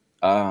away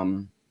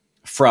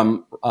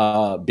from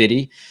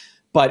Biddy.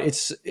 But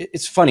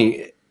it's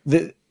funny,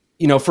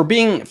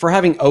 for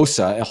having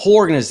OSA, a whole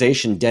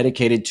organization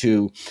dedicated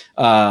to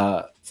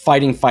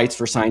fighting fights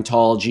for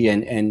Scientology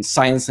and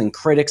silencing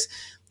critics.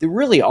 They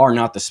really are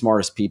not the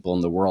smartest people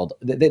in the world.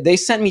 They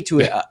sent me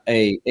to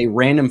a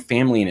random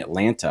family in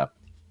Atlanta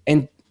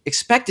and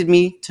expected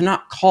me to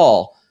not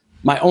call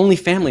my only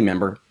family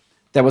member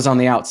that was on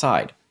the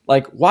outside.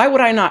 Like, why would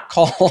I not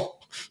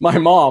call my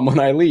mom when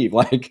I leave?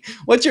 Like,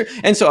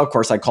 and so of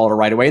course I called her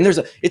right away. And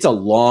it's a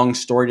long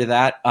story to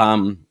that.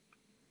 And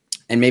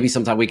maybe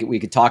sometime we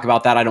could talk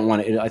about that. I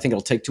think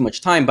it'll take too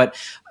much time, but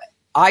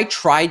I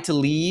tried to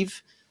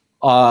leave,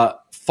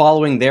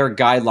 following their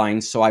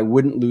guidelines so I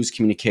wouldn't lose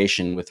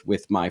communication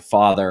with my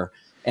father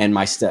and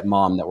my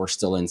stepmom that were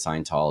still in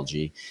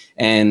Scientology.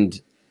 And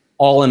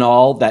all in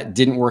all, that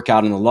didn't work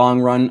out in the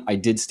long run. I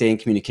did stay in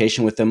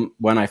communication with them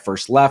when I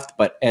first left,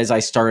 but as I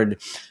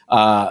started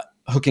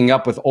hooking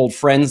up with old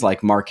friends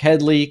like Mark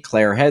Headley,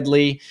 Claire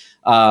Headley,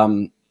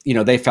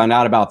 they found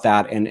out about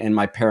that, and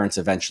my parents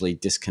eventually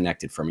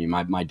disconnected from me,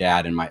 my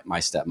dad and my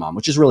stepmom,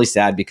 which is really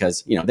sad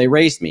because, they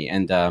raised me,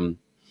 and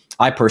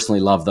I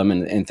personally love them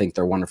and think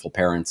they're wonderful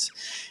parents.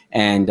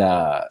 And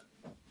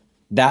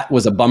that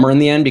was a bummer in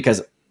the end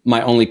because my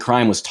only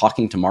crime was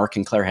talking to Mark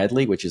and Claire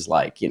Headley, which is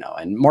like,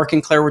 and Mark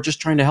and Claire were just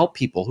trying to help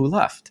people who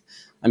left.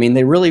 I mean,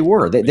 they really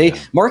were.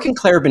 Mark and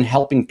Claire have been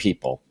helping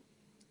people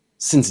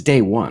since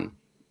day one.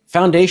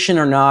 Foundation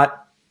or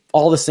not,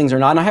 all these things are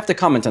not. And I have to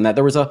comment on that.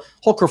 There was a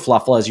whole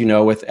kerfluffle, as you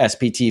know, with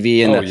SPTV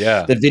and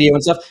the video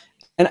and stuff.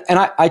 And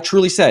I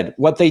truly said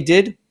what they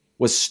did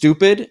was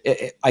stupid.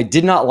 I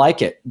did not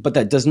like it, but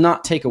that does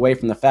not take away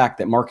from the fact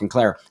that Mark and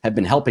Claire have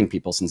been helping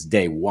people since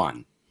day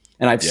one.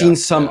 And I've seen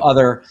some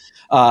other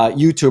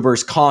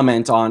YouTubers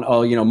comment on,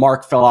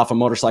 Mark fell off a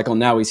motorcycle,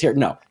 now he's here.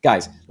 No,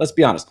 guys, let's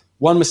be honest.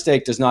 One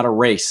mistake does not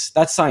erase.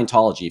 That's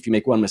Scientology. If you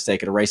make one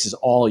mistake, it erases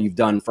all you've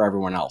done for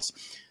everyone else.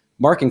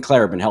 Mark and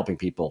Claire have been helping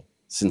people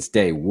since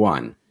day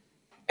one.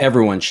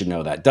 Everyone should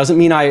know that. Doesn't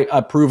mean I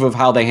approve of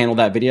how they handled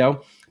that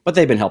video, but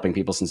they've been helping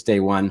people since day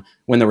one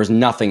when there was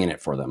nothing in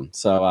it for them.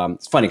 So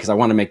it's funny because I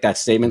want to make that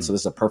statement. So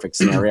this is a perfect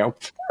scenario,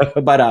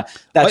 but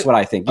that's what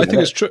I think. I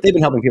think it's true. They've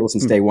been helping people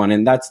since day one,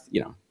 and that's,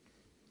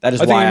 that is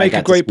why I think you make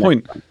a great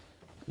point.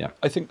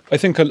 I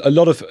think a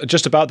lot of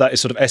just about that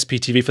is sort of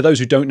SPTV. For those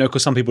who don't know,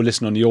 because some people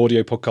listen on the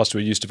audio podcast who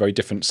are used to very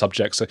different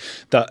subjects. So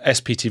that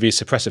SPTV is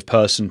suppressive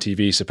person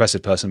TV,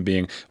 suppressive person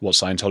being what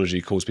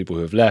Scientology calls people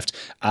who have left.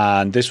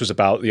 And this was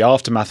about the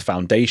Aftermath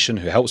Foundation,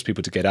 who helps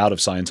people to get out of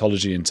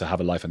Scientology and to have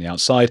a life on the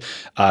outside.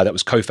 That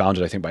was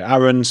co-founded, I think, by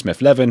Aaron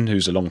Smith-Levin,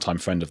 who's a longtime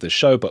friend of this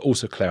show, but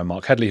also Claire and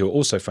Mark Headley, who are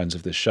also friends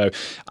of this show.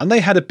 And they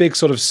had a big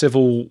sort of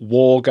civil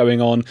war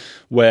going on,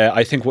 where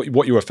I think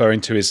what you're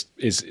referring to is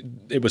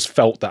it was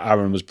felt that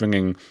Aaron was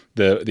bringing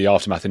the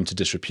Aftermath into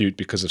disrepute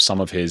because of some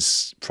of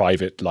his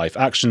private life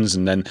actions.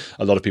 And then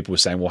a lot of people were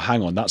saying, well,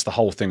 hang on, that's the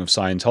whole thing of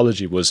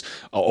Scientology was,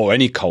 or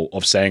any cult,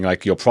 of saying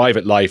like your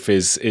private life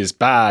is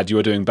bad, you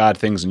are doing bad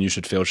things and you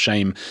should feel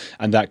shame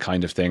and that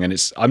kind of thing.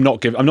 And I'm not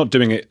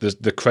doing it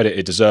the credit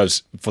it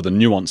deserves for the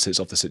nuances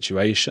of the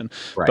situation.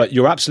 Right. But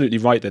you're absolutely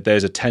right that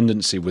there's a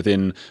tendency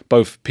within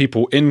both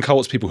people in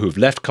cults, people who've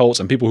left cults,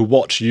 and people who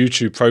watch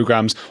YouTube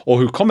programs or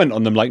who comment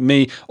on them, like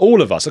me,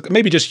 all of us,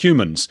 maybe just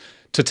humans,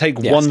 to take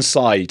one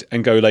side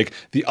and go like,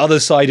 the other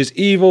side is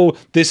evil,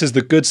 this is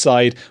the good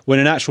side, when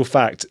in actual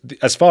fact,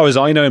 as far as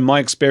I know, in my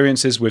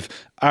experiences with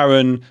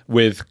Aaron,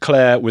 with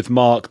Claire, with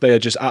Mark, they are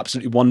just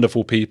absolutely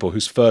wonderful people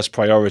whose first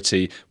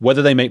priority,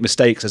 whether they make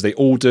mistakes, as they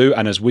all do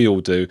and as we all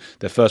do,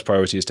 their first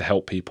priority is to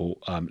help people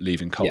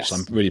leaving cults.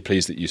 Yes. I'm really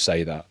pleased that you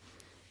say that.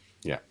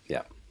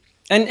 Yeah.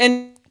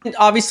 And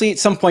obviously, at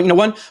some point,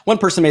 one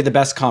person made the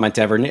best comment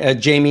ever.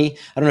 Jamie,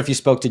 I don't know if you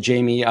spoke to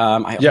Jamie. I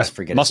always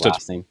forget his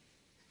last name.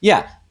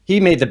 Yeah, he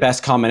made the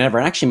best comment ever.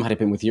 And actually, might have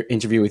been with your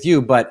interview with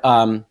you. But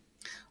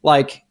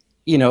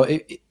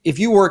if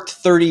you worked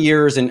 30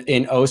 years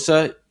in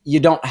OSA, you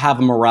don't have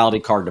a morality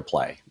card to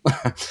play,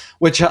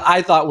 which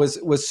I thought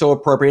was so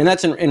appropriate. And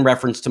that's in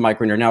reference to Mike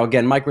Rinder. Now,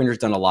 again, Mike Rinder's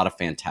done a lot of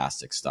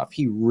fantastic stuff.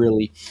 He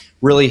really,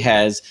 really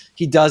has.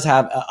 He does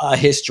have a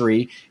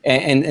history,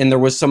 and there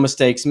was some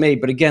mistakes made.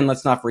 But again,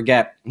 let's not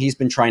forget, he's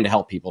been trying to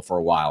help people for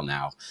a while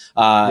now.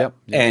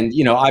 And,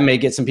 I may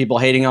get some people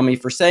hating on me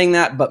for saying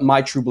that, but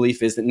my true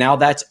belief is that now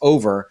that's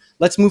over.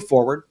 Let's move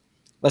forward.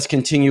 Let's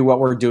continue what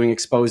we're doing,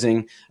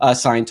 exposing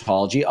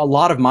Scientology. A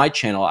lot of my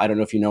channel, I don't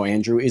know if you know,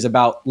 Andrew, is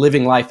about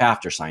living life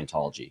after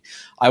Scientology.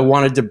 I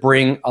wanted to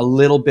bring a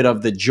little bit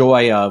of the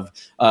joy of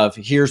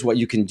here's what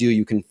you can do.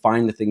 You can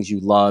find the things you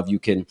love. You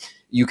can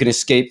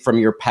escape from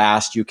your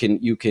past. You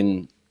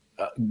can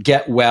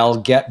get well,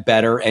 get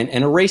better,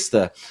 and erase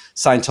the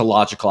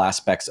Scientological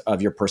aspects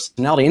of your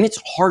personality. And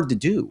it's hard to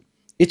do.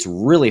 It's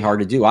really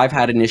hard to do. I've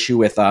had an issue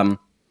with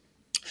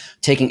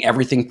taking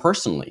everything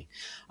personally.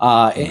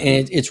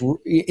 And it's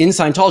in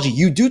Scientology,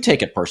 you do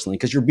take it personally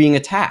because you're being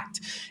attacked.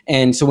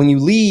 And so when you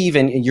leave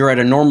and you're at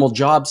a normal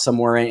job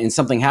somewhere and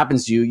something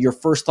happens to you, your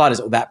first thought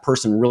is, oh, that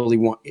person really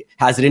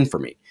has it in for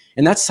me.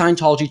 And that's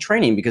Scientology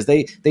training, because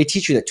they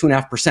teach you that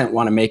 2.5%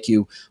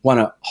 want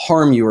to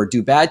harm you or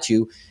do bad to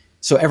you.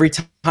 So every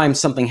time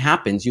something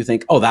happens, you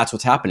think, oh, that's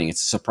what's happening.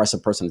 It's a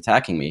suppressive person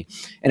attacking me.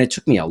 And it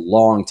took me a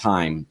long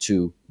time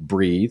to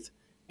breathe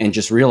and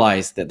just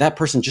realize that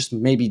person just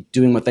may be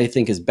doing what they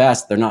think is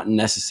best. They're not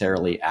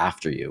necessarily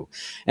after you.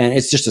 And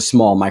it's just a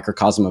small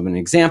microcosm of an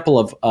example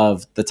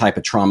of the type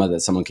of trauma that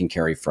someone can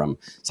carry from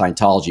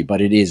Scientology.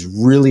 But it is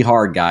really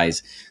hard,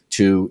 guys,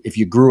 if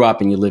you grew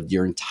up and you lived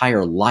your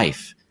entire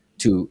life,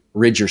 to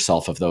rid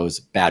yourself of those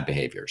bad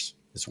behaviors.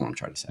 That's what I'm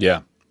trying to say.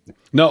 Yeah.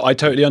 No, I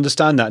totally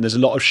understand that. And there's a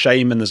lot of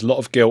shame and there's a lot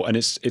of guilt, and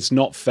it's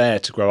not fair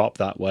to grow up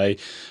that way.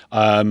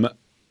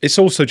 It's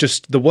also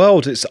just the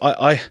world.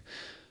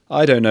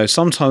 I don't know.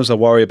 Sometimes I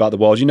worry about the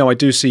world. I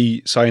do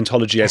see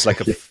Scientology as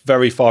like a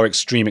very far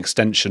extreme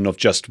extension of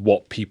just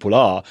what people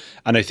are.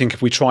 And I think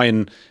if we try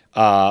and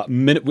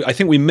I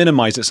think we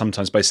minimize it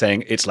sometimes by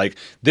saying it's like,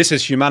 this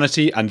is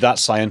humanity and that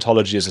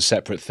Scientology is a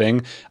separate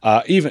thing.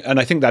 And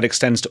I think that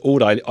extends to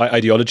all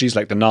ideologies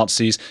like the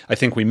Nazis. I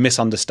think we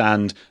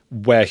misunderstand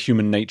where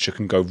human nature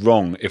can go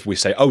wrong if we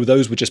say, oh,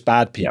 those were just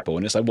bad people. Yep.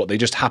 And it's like, what? They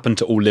just happened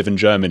to all live in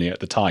Germany at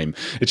the time.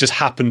 It just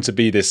happened to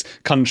be this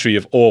country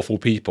of awful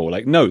people.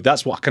 Like, no,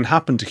 that's what can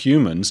happen to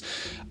humans.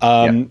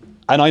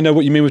 And I know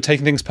what you mean with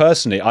taking things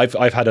personally.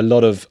 I've had a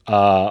lot of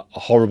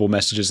horrible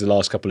messages the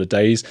last couple of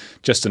days.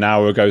 Just an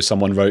hour ago,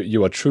 someone wrote,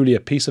 "You are truly a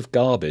piece of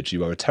garbage.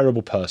 You are a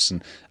terrible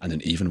person and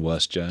an even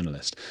worse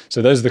journalist."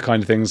 So those are the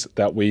kind of things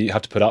that we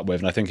have to put up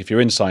with. And I think if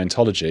you're in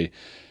Scientology,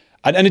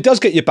 and it does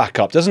get you back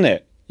up, doesn't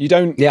it? You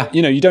don't,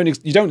 you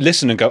don't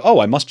listen and go,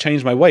 oh, I must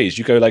change my ways.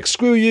 You go like,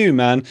 screw you,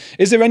 man.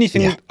 Is there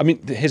anything? Yeah. I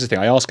mean, here's the thing.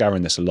 I ask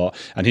Aaron this a lot,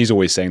 and he's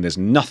always saying there's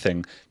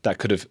nothing that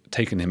could have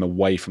taken him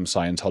away from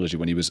Scientology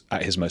when he was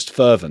at his most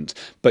fervent.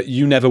 But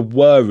you never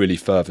were really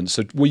fervent.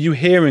 So were you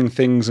hearing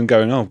things and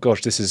going, oh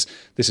gosh, this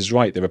is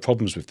right. There are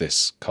problems with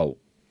this cult.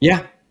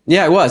 Yeah.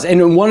 Yeah, it was.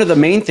 And one of the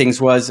main things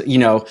was,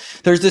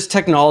 there's this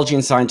technology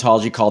in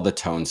Scientology called the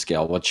tone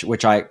scale,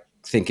 which I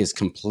think is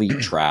complete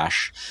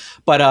trash.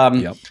 But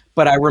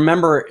I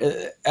remember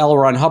L.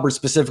 Ron Hubbard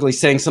specifically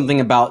saying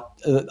something about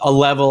a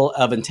level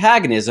of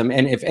antagonism,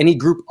 and if any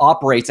group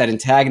operates at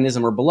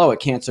antagonism or below, it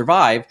can't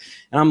survive.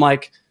 And I'm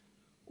like,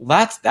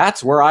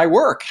 that's where I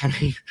work. I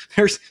mean,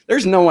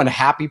 there's no one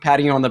happy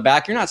patting you on the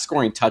back. You're not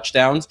scoring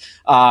touchdowns.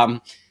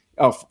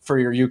 Oh, for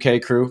your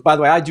UK crew. By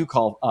the way, I do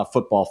call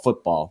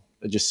football.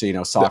 Just so you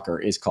know, soccer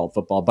is called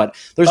football. But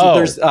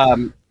there's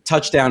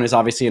touchdown is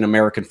obviously an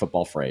American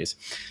football phrase.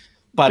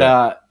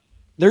 But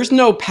there's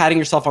no patting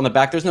yourself on the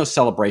back. There's no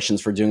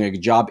celebrations for doing a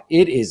good job.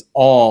 It is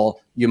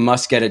all you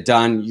must get it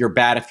done. You're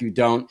bad if you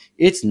don't.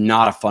 It's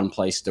not a fun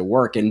place to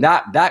work. And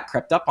that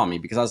crept up on me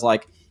because I was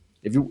like,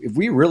 if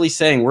we really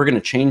saying we're going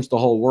to change the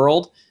whole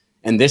world,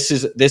 and this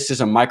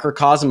is a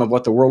microcosm of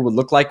what the world would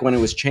look like when it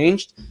was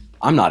changed,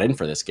 I'm not in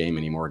for this game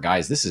anymore,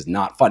 guys. This is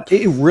not fun.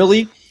 It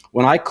really,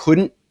 when I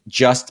couldn't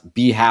just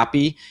be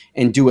happy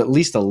and do at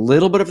least a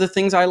little bit of the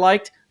things I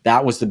liked,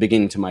 that was the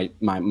beginning to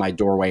my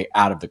doorway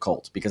out of the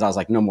cult, because I was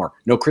like, no more,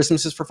 no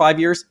Christmases for 5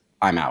 years.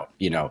 I'm out.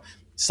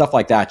 Stuff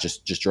like that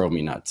just drove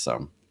me nuts.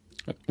 So,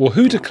 well,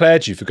 who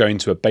declared you for going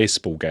to a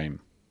baseball game?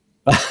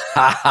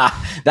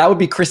 That would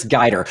be Chris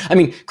Geider. I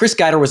mean, Chris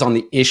Geider was on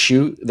the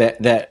issue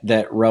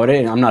that wrote it,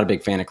 and I'm not a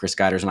big fan of Chris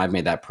Geider's, and I've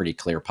made that pretty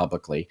clear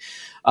publicly.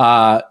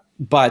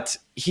 But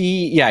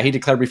he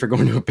declared me for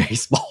going to a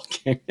baseball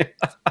game.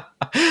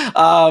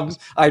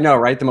 I know,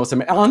 right?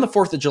 On the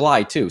 4th of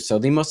July too. So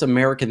the most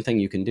American thing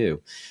you can do.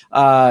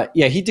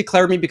 He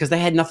declared me because they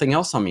had nothing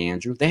else on me,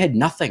 Andrew. They had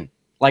nothing.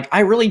 Like,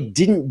 I really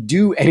didn't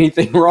do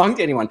anything wrong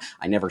to anyone.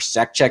 I never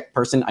checked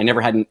person. I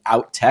never had an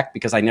out tech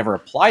because I never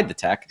applied the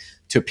tech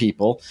to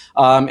people.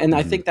 And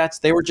I think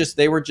they were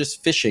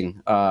just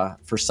fishing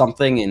for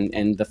something.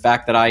 And the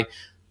fact that I,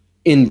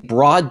 in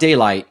broad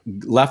daylight,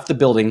 left the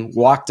building,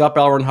 walked up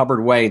L. Ron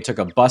Hubbard Way and took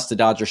a bus to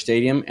Dodger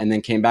Stadium, and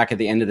then came back at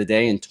the end of the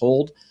day and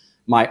told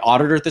my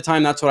auditor at the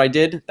time that's what I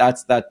did.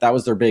 That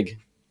was their big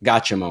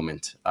gotcha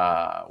moment,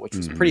 which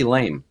was pretty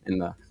lame.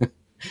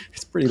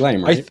 It's pretty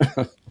lame, right?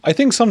 I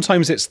think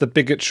sometimes it's the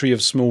bigotry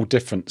of small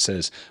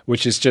differences,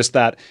 which is just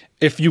that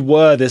if you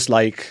were this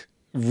like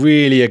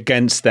really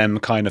against them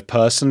kind of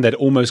person, they'd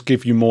almost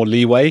give you more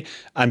leeway.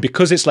 And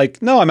because it's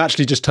like, no, I'm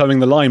actually just towing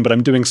the line, but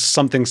I'm doing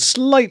something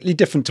slightly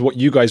different to what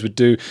you guys would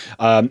do.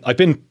 I've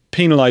been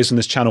penalized on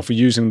this channel for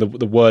using the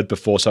word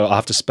before, so I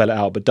have to spell it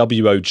out, but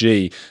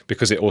WOG,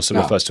 because it also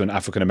refers to an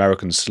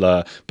African-American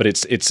slur, but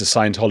it's a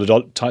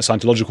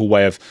Scientological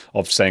way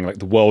of saying like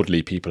the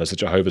worldly people, as the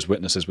Jehovah's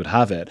Witnesses would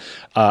have it.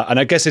 And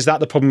I guess, is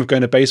that the problem with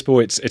going to baseball?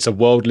 It's a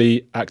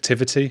worldly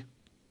activity?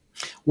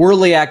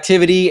 Worldly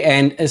activity,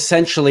 and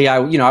essentially I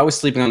was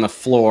sleeping on the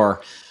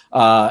floor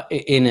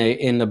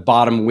in the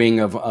bottom wing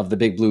of the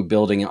big blue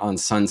building on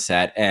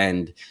Sunset,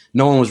 and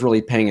no one was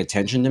really paying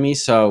attention to me.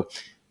 So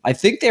I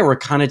think they were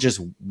kind of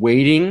just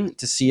waiting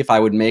to see if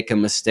I would make a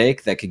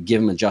mistake that could give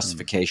them a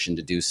justification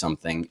to do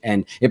something.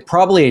 And it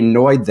probably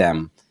annoyed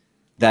them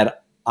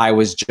that I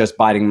was just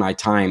biding my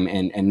time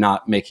and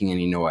not making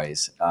any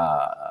noise.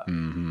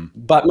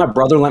 But my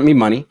brother lent me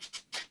money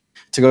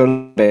to go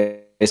to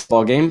the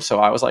baseball game. So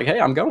I was like, hey,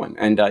 I'm going.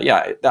 And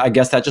I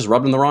guess that just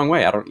rubbed them the wrong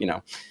way. I don't,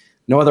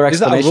 no other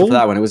explanation for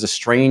that one. It was a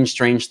strange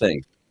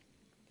thing.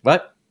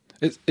 What?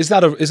 Is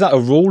that a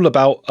rule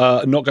about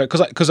not going?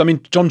 Because I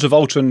mean, John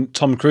Travolta and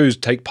Tom Cruise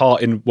take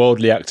part in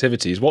worldly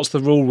activities. What's the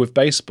rule with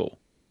baseball?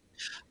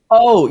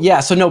 Oh yeah,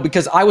 so no,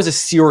 because I was a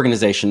Sea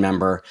Organization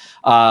member.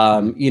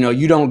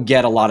 You don't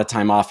get a lot of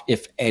time off,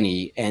 if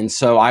any, and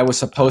so I was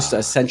supposed to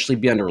essentially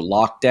be under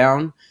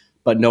lockdown,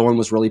 but no one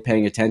was really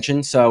paying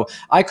attention. So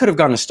I could have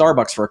gone to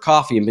Starbucks for a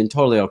coffee and been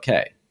totally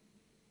okay.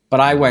 But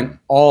I went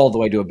all the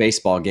way to a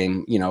baseball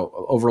game,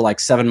 over like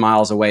 7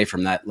 miles away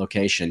from that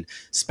location,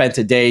 spent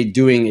a day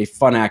doing a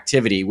fun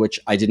activity, which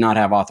I did not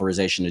have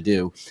authorization to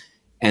do,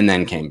 and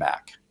then came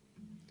back.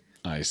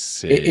 I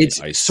see.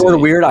 It's sort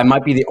of weird. I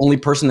might be the only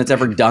person that's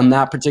ever done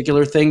that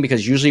particular thing,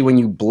 because usually when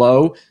you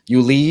blow,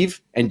 you leave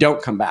and don't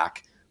come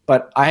back.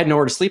 But I had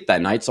nowhere to sleep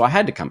that night, so I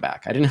had to come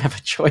back. I didn't have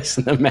a choice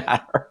in the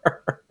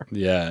matter.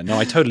 Yeah, no,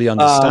 I totally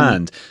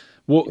understand.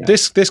 Well,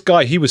 this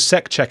guy, he was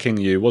sec checking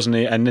you, wasn't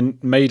he? And then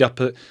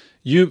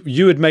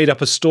you had made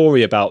up a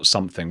story about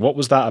something. What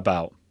was that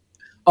about?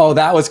 Oh,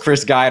 that was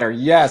Chris Geider.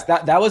 Yes,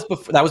 that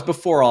was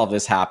before all of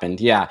this happened.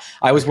 Yeah,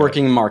 I was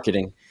working in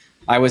marketing.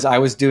 I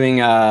was doing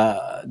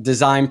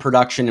design,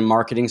 production, and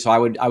marketing. So I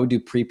would do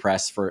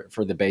pre-press for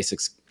the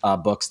basics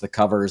books, the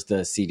covers,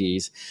 the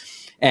CDs,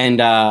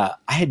 and I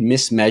had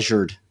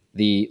mismeasured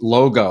the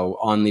logo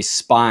on the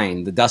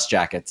spine, the dust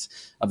jackets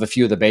of a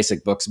few of the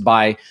basic books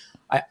by,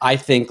 I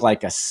think,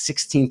 like a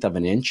 1/16 of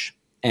an inch.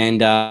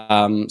 And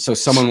so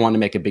someone wanted to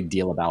make a big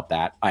deal about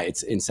that.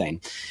 It's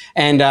insane.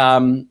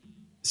 And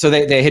so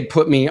they had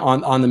put me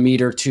on the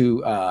meter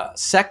to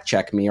sec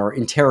check me or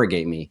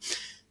interrogate me.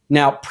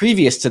 Now,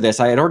 previous to this,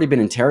 I had already been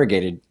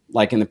interrogated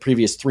like in the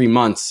previous 3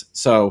 months.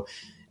 So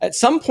at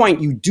some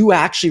point, you do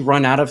actually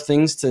run out of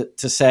things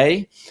to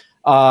say.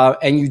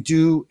 And you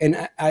do.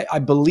 And I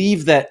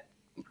believe that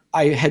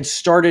I had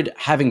started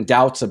having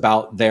doubts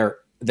about their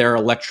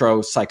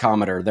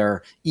electropsychometer,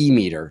 their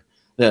e-meter,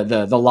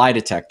 the lie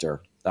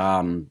detector.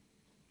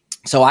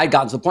 So I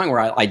got to the point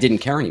where I didn't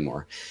care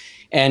anymore.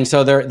 And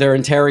so they're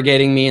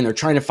interrogating me and they're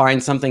trying to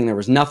find something. There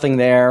was nothing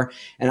there.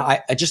 And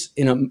I just,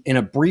 in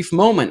a brief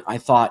moment, I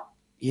thought,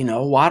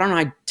 why don't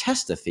I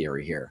test a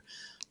theory here?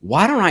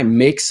 Why don't I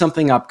make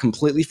something up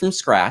completely from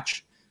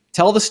scratch,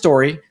 tell the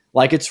story,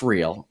 like it's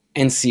real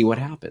and see what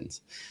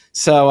happens.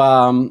 So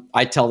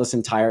I tell this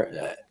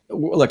entire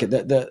look at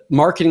the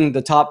marketing.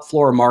 The top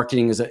floor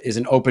marketing is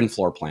an open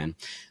floor plan.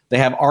 They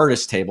have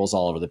artist tables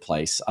all over the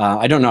place.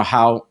 I don't know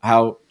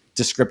how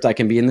descriptive I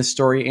can be in this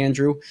story,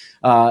 Andrew,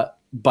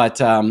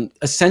 but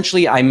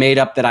essentially I made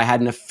up that I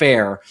had an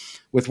affair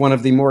with one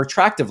of the more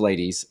attractive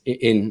ladies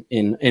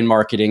in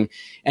marketing,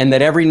 and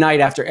that every night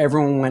after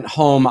everyone went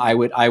home,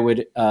 I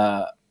would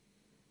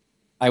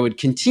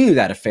continue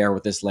that affair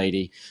with this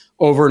lady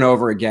over and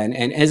over again.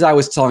 And as I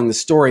was telling the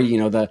story,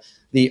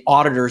 the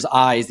auditor's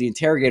eyes, the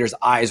interrogator's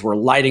eyes were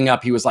lighting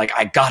up. He was like,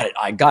 I got it.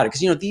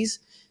 Because,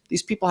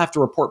 these people have to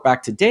report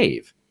back to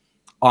Dave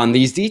on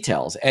these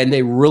details. And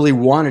they really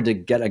wanted to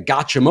get a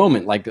gotcha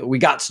moment. Like, we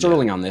got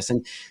Sterling on this.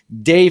 And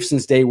Dave,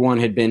 since day one,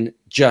 had been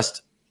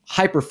just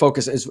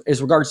hyper-focused,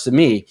 as regards to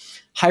me,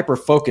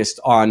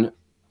 hyper-focused on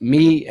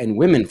me and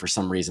women for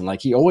some reason.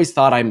 Like, he always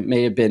thought I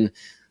may have been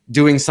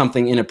doing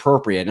something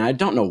inappropriate. And I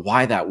don't know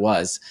why that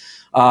was.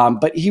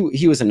 But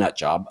he was a nut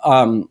job.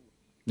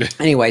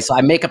 Anyway, so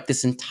I make up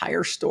this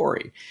entire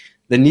story.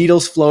 The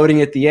needle's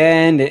floating at the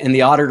end, and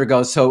the auditor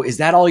goes, so is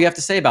that all you have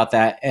to say about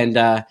that? And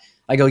I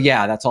go,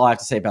 yeah, that's all I have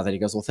to say about that. He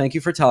goes, well, thank you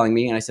for telling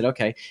me. And I said,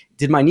 okay,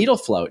 did my needle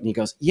float? And he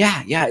goes,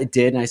 yeah, it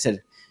did. And I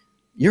said,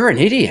 you're an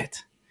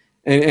idiot.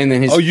 And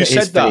then his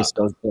face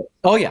goes,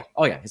 oh yeah.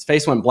 His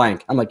face went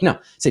blank. I'm like, no. I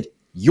said,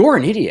 you're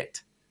an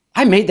idiot.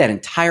 I made that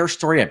entire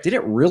story up. Did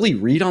it really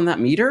read on that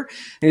meter?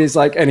 And he's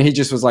like, and he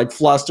just was like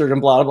flustered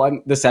and blah, blah, blah.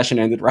 The session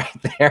ended right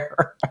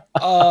there.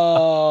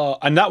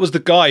 And that was the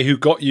guy who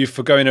got you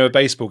for going to a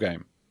baseball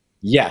game.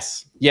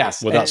 Yes.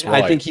 Well, that's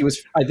right. I think he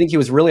was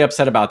really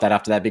upset about that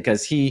after that,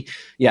 because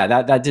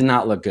that did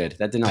not look good.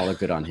 That did not look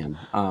good on him.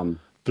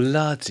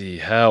 Bloody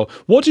hell.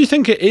 What do you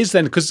think it is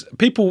then? Because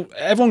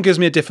everyone gives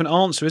me a different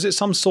answer. Is it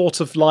some sort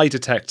of lie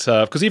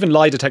detector? Because even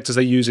lie detectors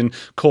they use in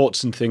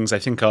courts and things, I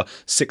think are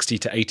 60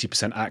 to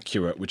 80%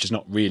 accurate, which is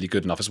not really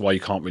good enough. That's why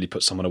you can't really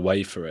put someone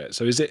away for it.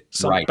 So is it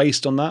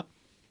based on that?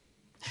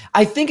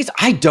 I think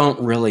I don't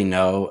really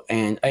know.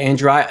 And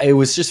Andrew, I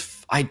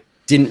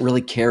didn't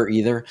really care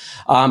either.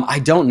 I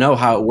don't know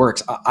how it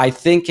works. I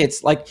think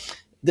it's like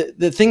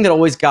the thing that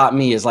always got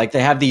me is like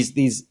they have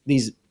these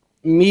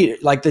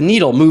like the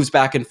needle moves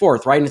back and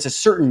forth, right? And it's a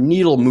certain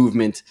needle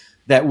movement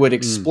that would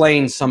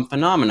explain some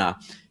phenomena.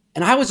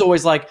 And I was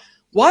always like,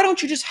 why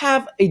don't you just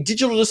have a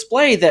digital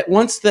display that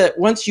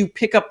once you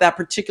pick up that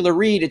particular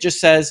read, it just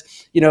says,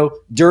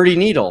 dirty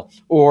needle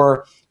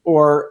or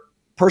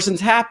person's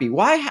happy.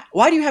 Why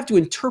do you have to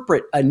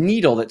interpret a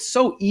needle that's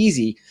so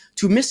easy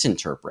to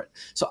misinterpret?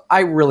 So I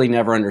really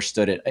never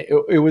understood it.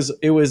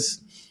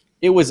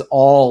 It was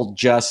all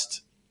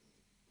just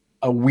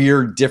a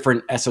weird,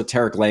 different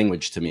esoteric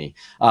language to me.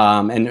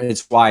 And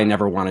it's why I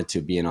never wanted to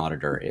be an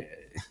auditor.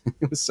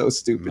 It was so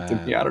stupid to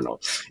me. I don't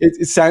know.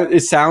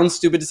 It sounds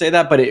stupid to say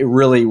that, but it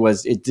really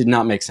was. It did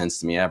not make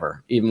sense to me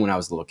ever, even when I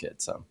was a little kid.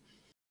 So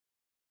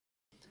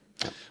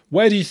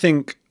where do you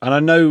think, and I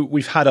know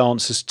we've had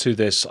answers to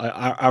this,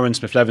 Aaron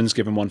Smith-Levin's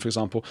given one, for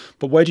example,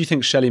 but where do you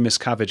think Shelley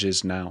Miscavige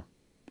is now?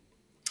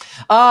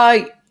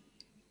 I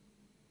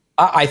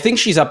think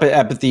she's up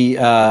at the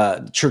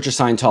Church of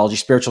Scientology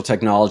Spiritual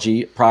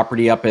Technology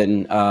property up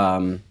in,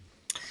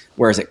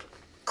 where is it?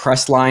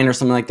 Crestline or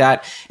something like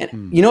that.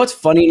 And it's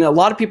funny. A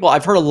lot of people,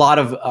 I've heard a lot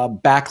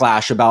of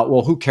backlash about,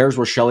 well, who cares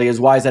where Shelley is?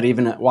 Why is that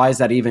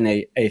even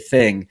a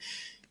thing?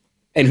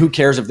 And who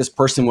cares if this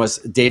person was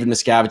David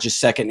Miscavige's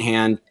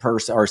secondhand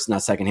person, or it's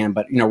not secondhand,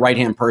 but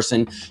right-hand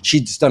person.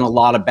 She's done a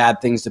lot of bad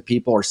things to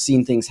people or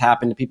seen things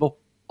happen to people.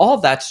 All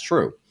of that's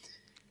true.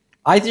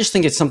 I just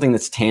think it's something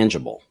that's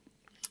tangible.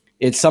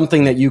 It's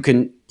something that you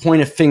can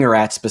point a finger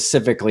at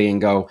specifically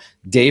and go,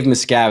 Dave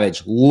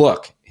Miscavige,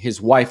 look, his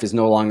wife is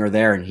no longer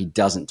there and he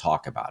doesn't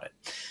talk about it.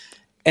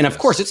 And of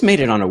course, it's made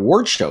it on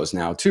award shows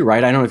now too,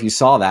 right? I don't know if you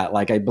saw that.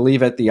 Like, I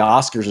believe at the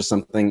Oscars or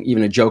something,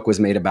 even a joke was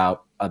made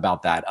about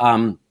that.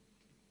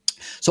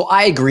 So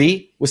I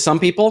agree with some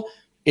people.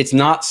 It's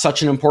not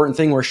such an important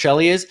thing where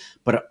Shelley is,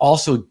 but it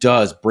also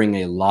does bring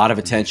a lot of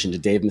attention to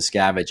Dave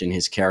Miscavige and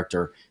his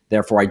character.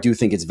 Therefore, I do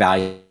think it's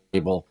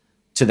valuable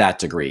to that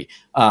degree.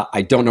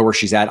 I don't know where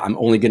she's at. I'm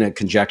only going to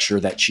conjecture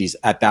that she's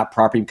at that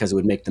property because it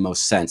would make the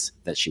most sense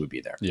that she would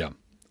be there. Yeah.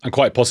 And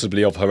quite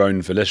possibly of her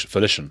own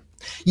volition.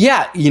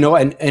 Yeah.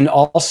 And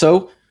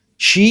also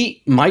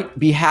she might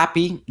be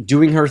happy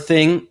doing her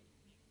thing.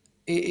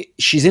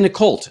 She's in a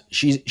cult.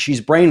 She's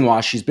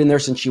brainwashed. She's been there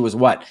since she was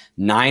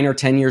 9 or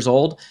 10 years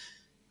old.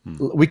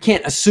 We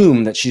can't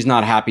assume that she's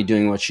not happy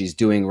doing what she's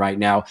doing right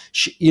now.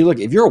 Look,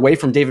 if you're away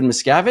from David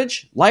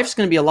Miscavige, life's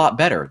going to be a lot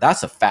better.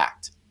 That's a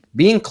fact.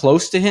 Being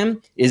close to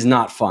him is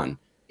not fun.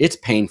 It's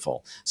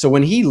painful. So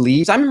when he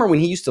leaves, I remember when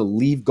he used to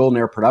leave Golden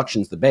Air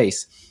Productions, the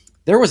base,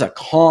 there was a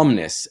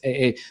calmness,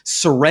 a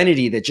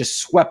serenity that just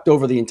swept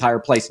over the entire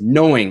place,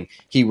 knowing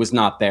he was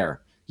not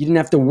there. You didn't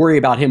have to worry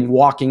about him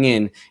walking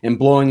in and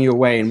blowing you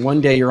away. And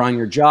one day you're on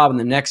your job and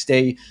the next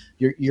day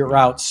you're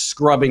out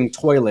scrubbing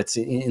toilets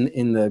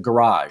in the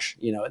garage.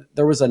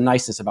 There was a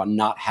niceness about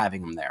not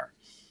having him there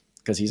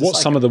because he's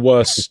What's some of the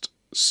worst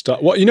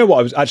stuff. What, you know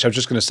what I was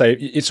just going to say,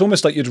 it's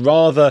almost like you'd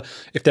rather,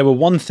 if there were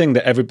one thing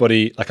that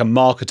everybody, like a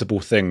marketable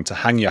thing to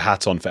hang your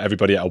hat on for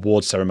everybody at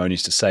award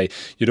ceremonies to say,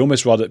 you'd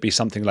almost rather it be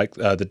something like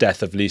the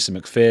death of Lisa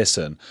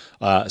McPherson,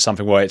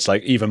 something where it's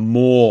like even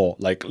more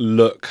like,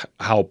 look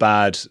how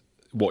bad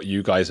what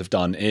you guys have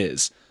done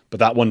is. But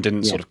that one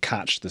didn't sort of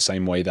catch the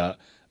same way that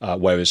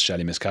whereas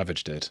Shelley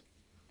Miscavige did.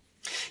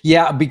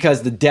 Yeah,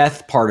 because the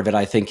death part of it,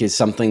 I think, is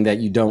something that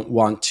you don't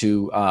want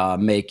to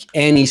make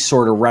any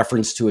sort of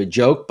reference to a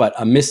joke, but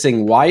a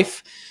missing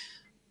wife,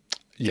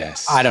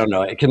 yes, I don't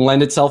know. It can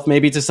lend itself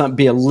maybe to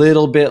be a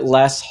little bit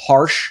less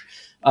harsh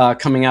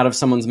coming out of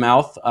someone's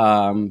mouth.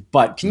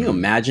 But can you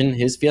imagine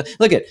his feel?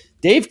 Look at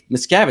Dave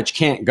Miscavige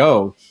can't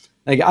go.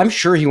 Like, I'm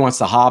sure he wants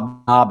to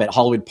hobnob at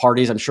Hollywood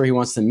parties. I'm sure he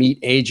wants to meet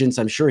agents.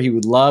 I'm sure he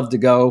would love to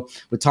go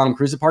with Tom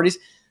Cruise at parties.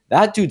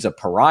 That dude's a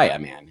pariah,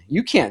 man.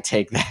 You can't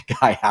take that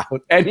guy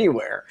out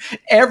anywhere.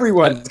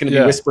 Everyone's going to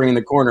be whispering in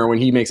the corner when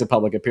he makes a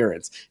public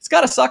appearance. It's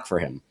got to suck for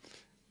him.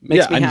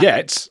 Makes me happy.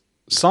 Yet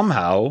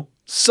somehow,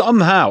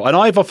 and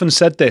I've often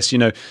said this,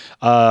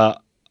 I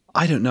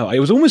don't know. I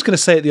was almost going to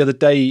say it the other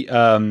day.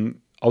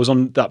 I was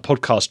on that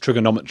podcast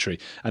Trigonometry,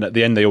 and at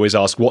the end they always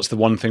ask, what's the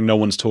one thing no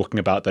one's talking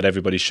about that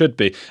everybody should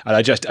be? And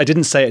I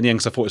didn't say it in the end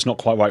because I thought it's not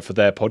quite right for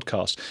their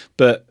podcast.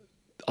 But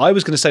I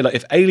was going to say, like,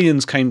 if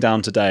aliens came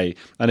down today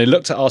and they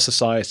looked at our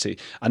society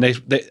and I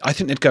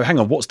think they'd go, hang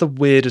on, what's the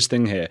weirdest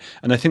thing here?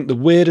 And I think the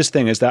weirdest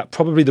thing is that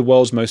probably the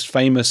world's most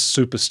famous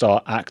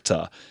superstar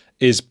actor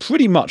is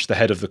pretty much the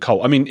head of the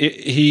cult. I mean,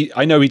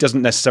 I know he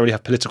doesn't necessarily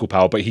have political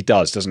power, but he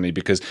does, doesn't he?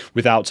 Because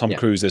without Tom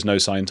Cruise, there's no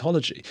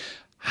Scientology.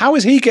 How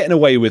is he getting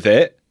away with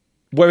it?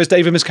 Whereas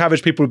David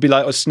Miscavige, people would be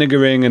like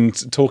sniggering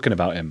and talking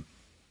about him.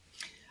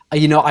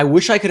 I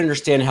wish I could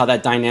understand how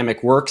that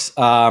dynamic works.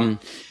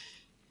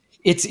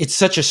 It's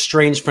such a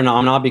strange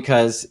phenomenon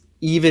because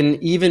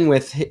even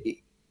with,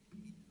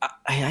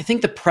 I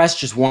think the press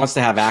just wants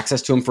to have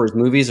access to him for his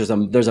movies.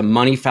 There's a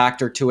money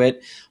factor to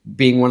it,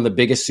 being one of the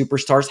biggest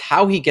superstars.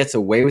 How he gets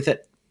away with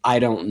it, I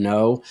don't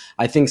know.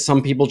 I think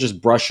some people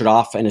just brush it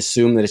off and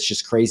assume that it's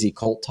just crazy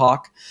cult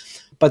talk.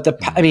 But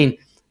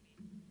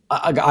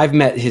I've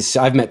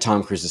met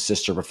Tom Cruise's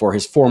sister before,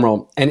 his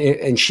former,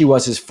 and she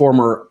was his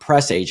former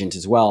press agent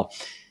as well.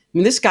 I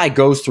mean, this guy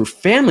goes through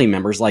family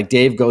members like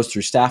Dave goes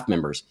through staff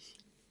members.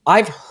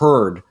 I've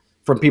heard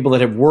from people that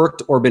have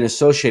worked or been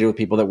associated with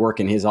people that work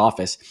in his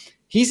office,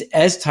 he's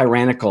as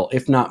tyrannical,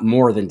 if not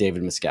more, than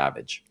David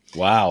Miscavige.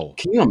 Wow.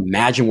 Can you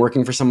imagine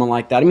working for someone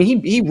like that? I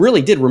mean, he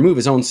really did remove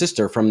his own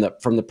sister from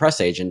the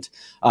press agent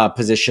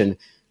position,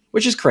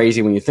 which is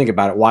crazy when you think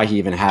about it, why he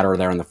even had her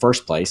there in the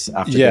first place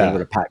after getting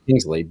rid of Pat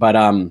Kingsley. But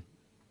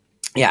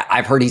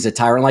I've heard he's a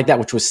tyrant like that,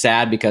 which was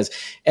sad because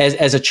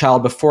as a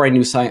child, before I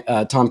knew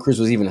Tom Cruise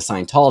was even a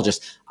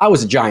Scientologist, I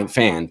was a giant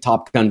fan,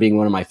 Top Gun being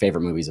one of my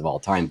favorite movies of all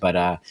time.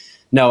 But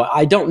no,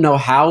 I don't know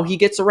how he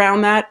gets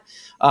around that.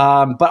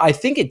 But I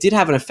think it did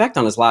have an effect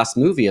on his last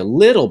movie a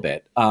little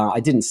bit. I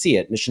didn't see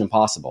it, Mission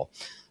Impossible.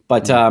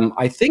 But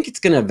I think it's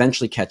going to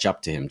eventually catch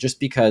up to him just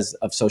because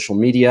of social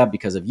media,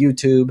 because of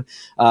YouTube.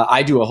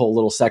 I do a whole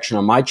little section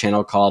on my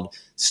channel called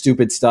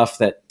Stupid Stuff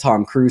That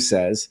Tom Cruise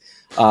Says,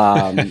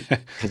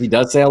 because he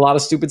does say a lot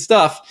of stupid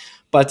stuff.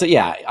 But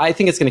I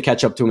think it's going to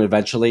catch up to him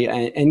eventually.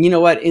 And you know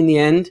what? In the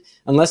end,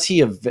 unless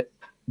he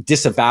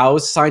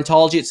disavows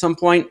Scientology at some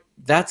point,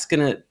 that's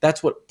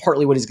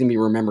partly what he's going to be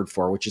remembered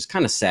for, which is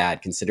kind of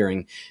sad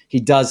considering he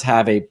does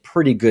have a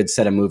pretty good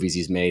set of movies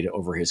he's made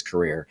over his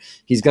career.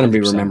 He's going to be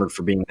remembered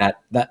for being that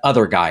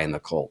other guy in the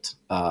cult.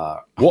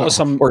 What's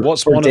one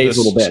of Dave's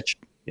little bitch?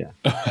 Yeah.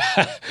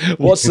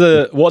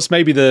 What's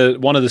maybe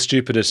one of the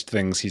stupidest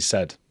things he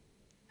said?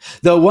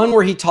 The one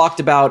where he talked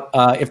about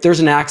if there's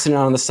an accident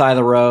on the side of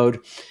the road,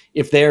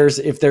 if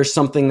there's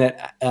something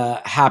that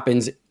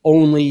happens,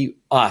 only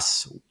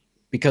us.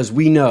 Because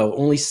we know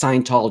only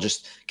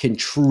Scientologists can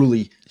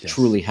truly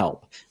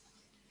help.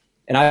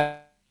 And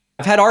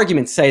I've had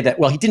arguments say that,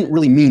 well, he didn't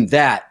really mean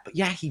that. But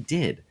yeah, he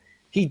did.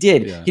 He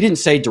did. Yeah. He didn't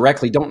say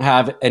directly, don't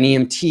have an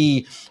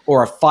EMT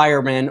or a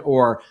fireman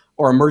or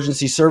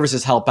emergency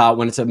services help out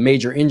when it's a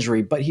major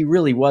injury. But he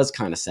really was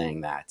kind of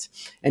saying that.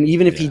 And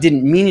even if he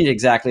didn't mean it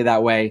exactly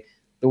that way,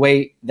 the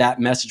way that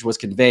message was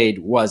conveyed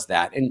was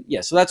that. And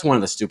so that's one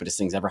of the stupidest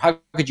things ever. How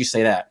could you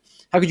say that?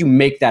 How could you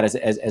make that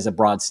as a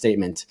broad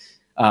statement?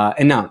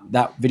 And no,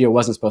 that video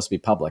wasn't supposed to be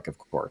public, of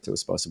course. It was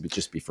supposed to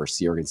just be for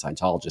Sea Organ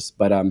Scientologists.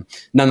 But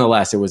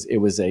nonetheless, it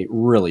was a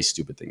really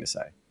stupid thing to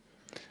say.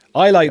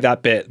 I like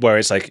that bit where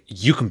it's like,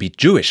 you can be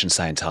Jewish and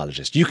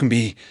Scientologist. You can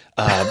be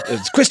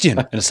Christian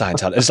and a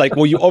Scientologist. It's like,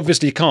 well, you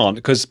obviously can't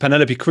because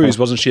Penelope Cruz,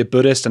 wasn't she a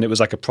Buddhist? And it was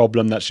like a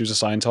problem that she was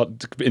in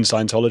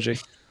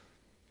Scientology.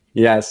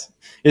 Yes.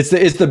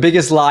 It's the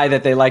biggest lie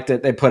that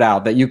they put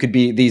out, that you could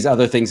be these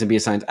other things and be a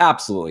Scientologist.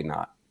 Absolutely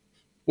not.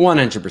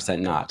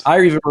 100% not. I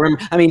even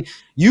remember,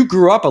 you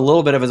grew up a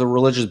little bit as a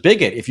religious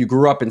bigot. If you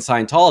grew up in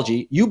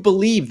Scientology, you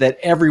believed that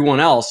everyone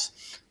else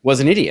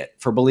was an idiot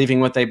for believing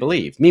what they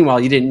believed.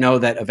 Meanwhile, you didn't know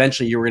that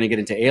eventually you were going to get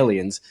into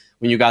aliens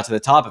when you got to the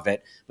top of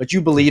it. But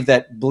you believed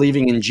that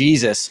believing in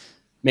Jesus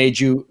made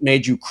you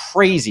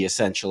crazy,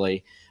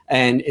 essentially.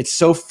 And it's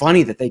so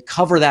funny that they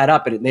cover that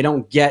up and they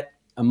don't get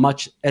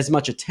as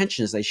much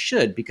attention as they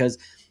should, because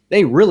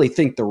they really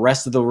think the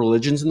rest of the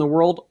religions in the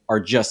world are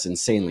just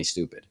insanely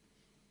stupid.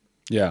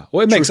 Yeah.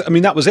 Well, I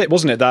mean, that was it,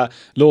 wasn't it? That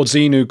Lord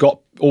Xenu got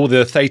all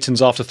the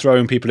Thetans after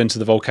throwing people into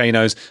the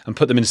volcanoes and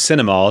put them in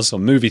cinemas or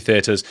movie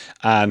theaters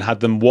and had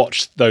them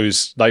watch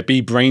those, like,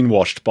 be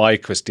brainwashed by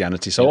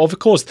Christianity. So, of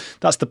course,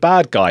 that's the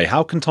bad guy.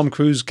 How can Tom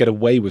Cruise get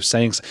away with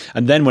saying so?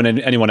 And then when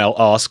anyone else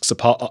asks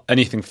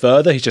anything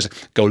further, he's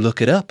just, go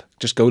look it up.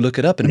 Just go look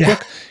it up in a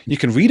book. You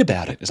can read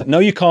about it. It's like, no,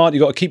 you can't.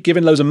 You've got to keep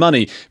giving loads of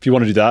money if you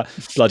want to do that.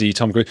 Bloody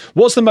Tom Cruise.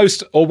 What's the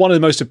most, or one of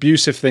the most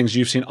abusive things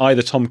you've seen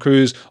either Tom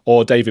Cruise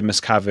or David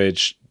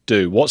Miscavige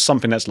do? What's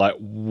something that's like,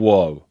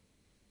 whoa?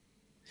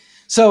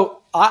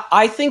 So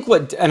I think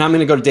and I'm going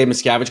to go to Dave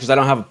Miscavige because I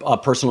don't have a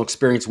personal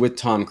experience with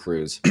Tom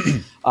Cruise.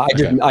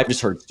 I've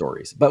just heard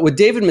stories. But with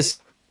David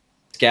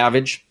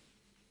Miscavige,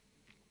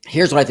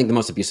 here's what I think the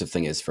most abusive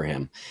thing is for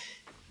him.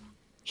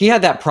 He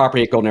had that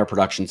property at Golden Air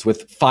Productions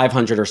with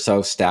 500 or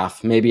so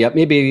staff, maybe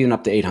even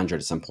up to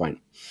 800 at some point.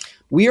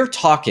 We are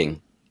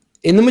talking,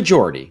 in the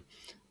majority,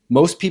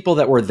 most people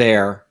that were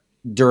there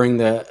during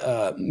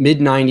the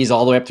mid-90s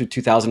all the way up through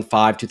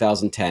 2005,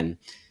 2010,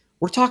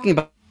 we're talking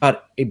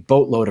about a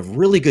boatload of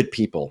really good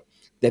people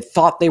that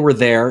thought they were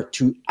there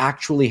to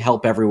actually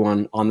help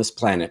everyone on this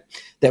planet,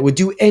 that would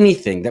do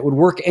anything, that would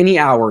work any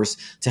hours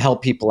to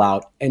help people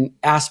out and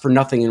ask for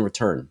nothing in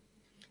return.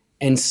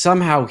 And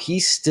somehow he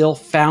still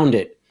found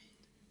it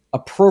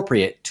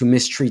appropriate to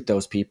mistreat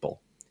those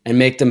people and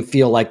make them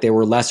feel like they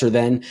were lesser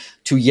than,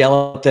 to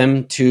yell at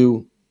them,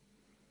 to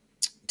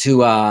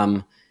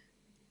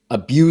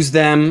abuse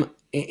them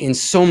in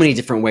so many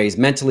different ways,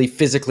 mentally,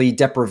 physically,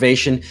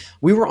 deprivation.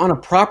 We were on a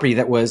property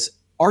that was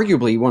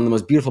arguably one of the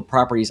most beautiful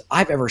properties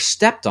I've ever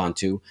stepped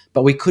onto,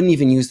 but we couldn't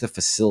even use the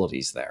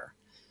facilities there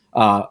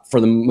for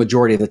the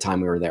majority of the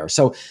time we were there.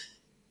 So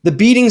the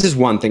beatings is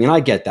one thing, and I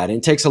get that. And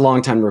it takes a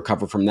long time to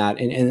recover from that,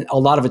 and a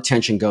lot of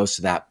attention goes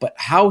to that. But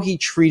how he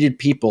treated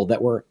people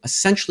that were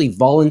essentially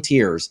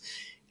volunteers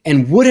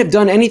and would have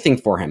done anything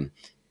for him.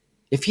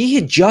 If he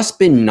had just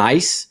been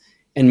nice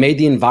and made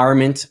the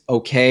environment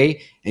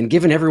okay and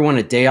given everyone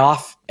a day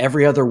off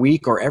every other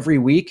week or every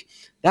week,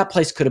 that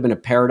place could have been a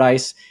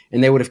paradise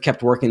and they would have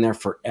kept working there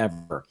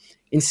forever.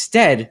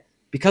 Instead,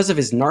 because of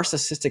his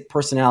narcissistic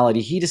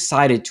personality, he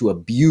decided to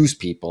abuse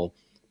people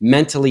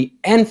mentally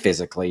and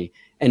physically.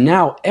 And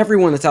now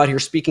everyone that's out here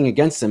speaking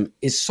against him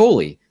is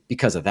solely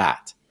because of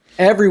that.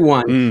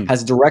 Everyone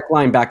has a direct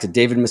line back to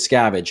David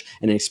Miscavige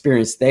and an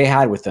experience they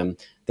had with him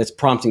that's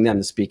prompting them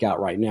to speak out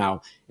right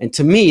now. And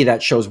to me,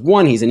 that shows,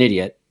 one, he's an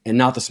idiot and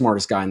not the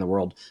smartest guy in the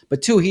world.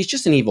 But two, he's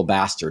just an evil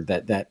bastard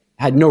that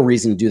had no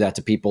reason to do that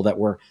to people that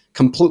were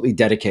completely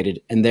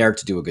dedicated and there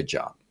to do a good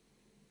job.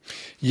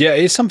 Yeah,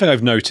 it's something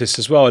I've noticed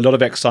as well. A lot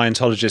of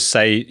ex-Scientologists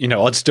say,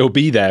 I'd still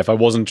be there if I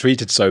wasn't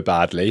treated so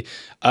badly.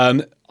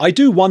 I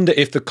do wonder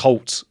if the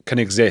cult can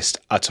exist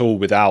at all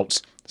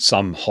without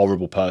some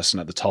horrible person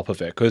at the top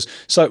of it, because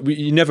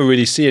you never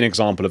really see an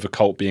example of a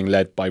cult being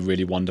led by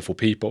really wonderful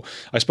people.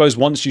 I suppose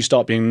once you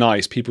start being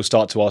nice, people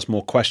start to ask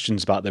more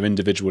questions about their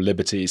individual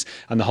liberties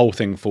and the whole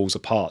thing falls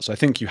apart. So I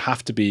think you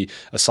have to be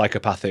a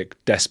psychopathic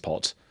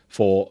despot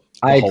for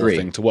the whole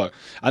thing to work.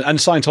 And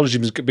Scientology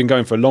has been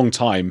going for a long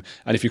time.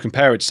 And if you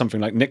compare it to something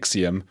like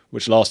Nixium,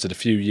 which lasted a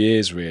few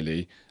years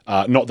really,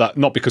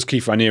 not because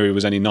Keith Raniere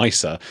was any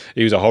nicer,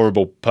 he was a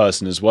horrible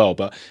person as well,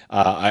 but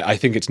I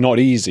think it's not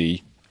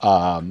easy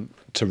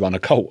to run a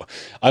cult.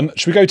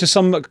 Should we go to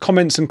some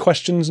comments and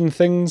questions and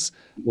things?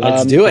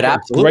 Let's do it.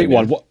 Absolutely. Great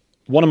one.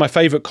 One of my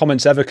favorite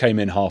comments ever came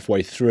in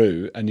halfway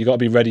through, and you got to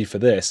be ready for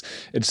this.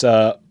 It's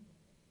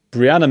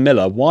Brianna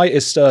Miller. Why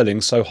is Sterling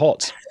so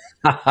hot?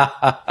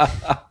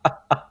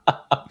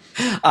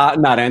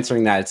 Not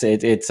answering that.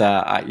 It's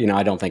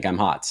I don't think I'm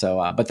hot.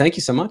 So, but thank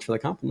you so much for the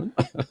compliment.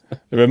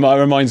 It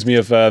reminds me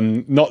of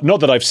not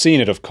that I've seen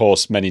it, of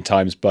course, many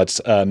times, but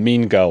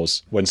Mean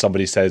Girls, when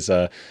somebody says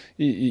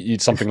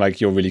something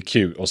like "you're really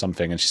cute" or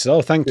something, and she says,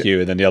 "Oh, thank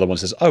you," and then the other one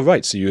says, "Oh,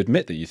 right, so you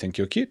admit that you think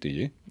you're cute, do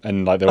you?"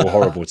 And like they're all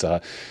horrible to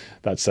her.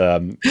 That's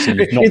so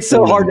it's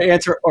so hard to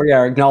answer or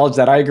acknowledge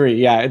that. I agree.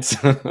 Yeah, it's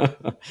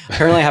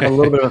apparently I have a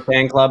little bit of a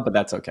fan club, but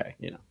that's okay.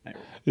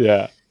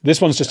 Yeah.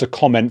 This one's just a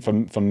comment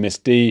from Miss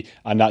D,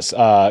 and that's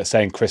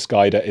saying Chris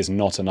Guider is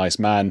not a nice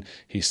man.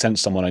 He sent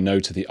someone I know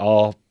to the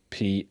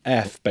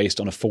RPF based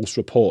on a false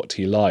report.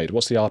 He lied.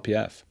 What's the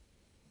RPF?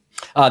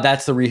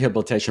 That's the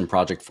Rehabilitation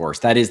Project Force.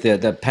 That is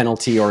the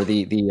penalty or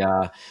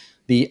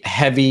the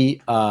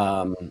heavy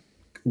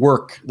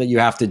work that you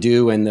have to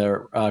do in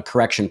the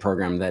correction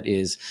program that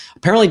is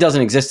apparently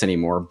doesn't exist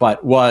anymore,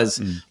 but was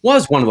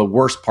one of the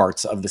worst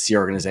parts of the C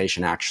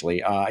organization.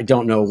 Actually, I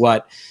don't know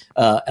what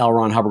L.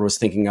 Ron Hubbard was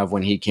thinking of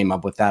when he came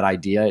up with that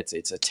idea.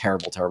 It's a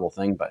terrible, terrible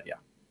thing, but yeah.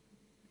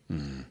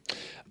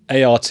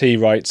 ART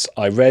writes,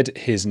 I read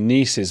his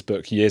niece's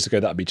book years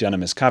ago, that'd be Jenna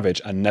Miscavige,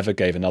 and never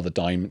gave another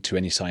dime to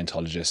any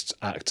Scientologist,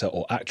 actor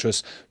or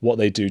actress. What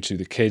they do to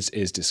the kids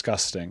is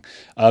disgusting.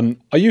 Are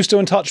you still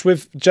in touch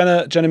with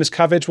Jenna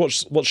Miscavige?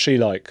 What's she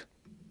like?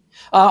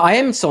 I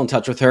am still in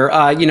touch with her.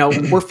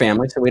 We're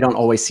family, so we don't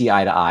always see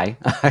eye to eye,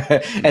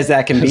 as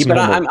that can be. But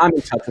I'm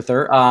in touch with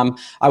her.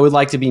 I would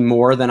like to be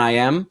more than I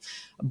am,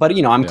 but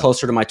I'm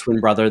closer to my twin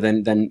brother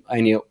than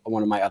any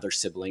one of my other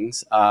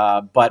siblings.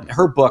 But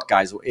her book,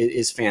 guys,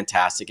 is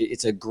fantastic.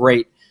 It's a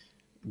great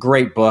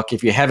book.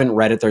 If you haven't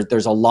read it,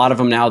 there's a lot of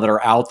them now that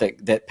are out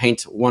that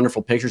paint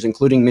wonderful pictures,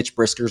 including Mitch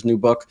Brisker's new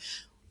book,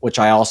 which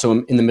I also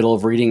am in the middle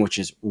of reading, which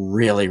is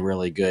really,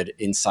 really good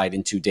insight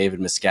into David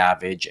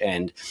Miscavige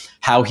and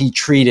how he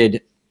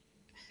treated,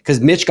 because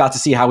Mitch got to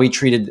see how he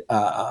treated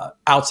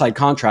outside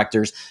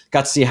contractors,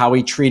 got to see how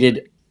he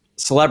treated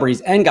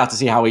celebrities, and got to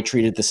see how he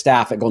treated the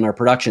staff at Golden Hour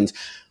Productions,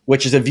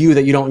 which is a view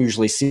that you don't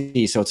usually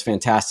see. So it's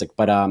fantastic.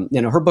 But,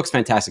 her book's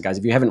fantastic, guys.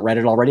 If you haven't read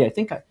it already, I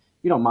think,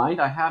 you don't mind,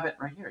 I have it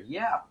right here.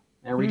 Yeah,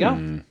 there we go.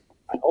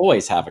 I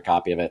always have a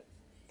copy of it.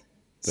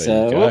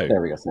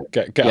 There we go.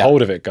 Get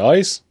hold of it,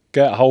 guys.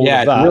 Get hold of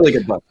that. Yeah, it's a really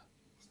good book.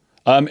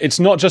 It's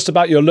not just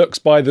about your looks,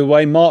 by the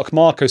way.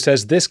 Marco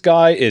says, this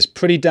guy is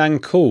pretty dang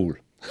cool.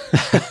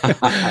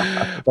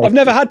 I've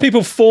never had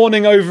people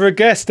fawning over a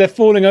guest. They're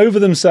fawning over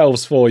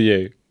themselves for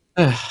you.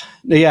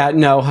 Yeah,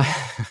 no. I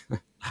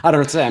don't know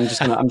what to say. I'm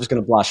just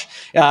gonna blush.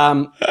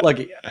 Look.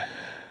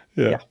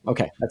 Yeah.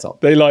 Okay. That's all.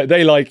 They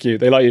like you.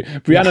 They like you.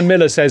 Brianna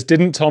Miller says,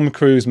 didn't Tom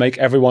Cruise make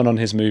everyone on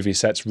his movie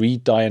sets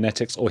read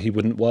Dianetics or he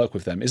wouldn't work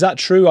with them? Is that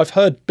true? I've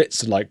heard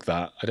bits like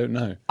that. I don't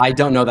know. I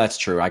don't know that's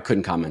true. I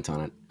couldn't comment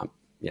on it.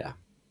 Yeah.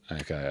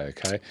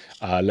 Okay.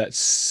 Let's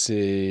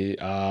see.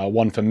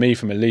 One from me,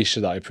 from Alicia,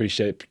 that I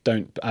appreciate.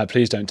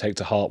 Please don't take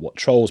to heart what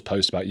trolls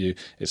post about you.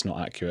 It's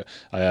not accurate.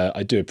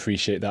 I do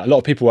appreciate that. A lot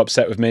of people were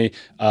upset with me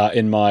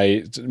in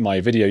my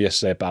video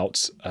yesterday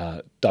about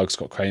Doug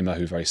Scott Kramer,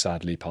 who very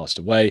sadly passed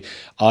away.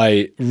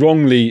 I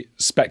wrongly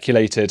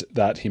speculated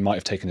that he might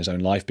have taken his own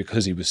life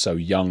because he was so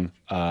young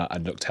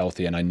and looked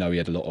healthy, and I know he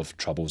had a lot of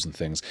troubles and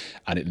things,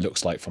 and it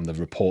looks like from the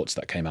reports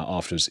that came out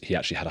afterwards he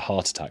actually had a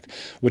heart attack,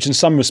 which in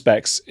some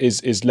respects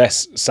is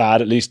less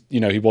sad. At least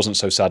he wasn't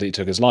so sad that he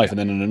took his life, and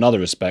then in another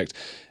respect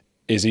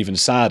is even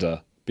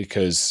sadder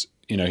because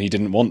he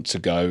didn't want to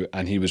go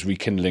and he was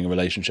rekindling a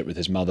relationship with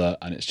his mother,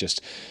 and it's just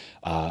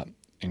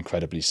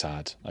incredibly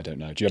sad. I don't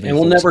know. Do you have any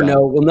thoughts?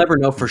 We'll never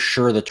know for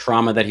sure the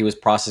trauma that he was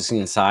processing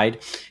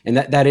inside, and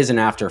that is an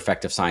after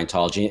effect of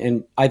Scientology.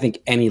 And I think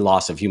any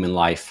loss of human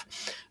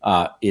life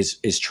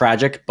is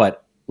tragic,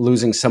 but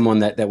losing someone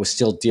that was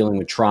still dealing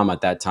with trauma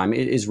at that time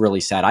is really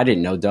sad. I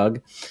didn't know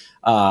Doug,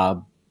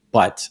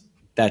 but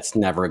that's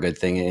never a good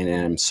thing,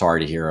 and I'm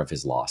sorry to hear of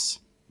his loss.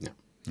 Yeah.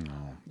 No,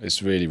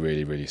 it's really,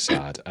 really, really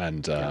sad.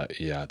 And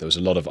there was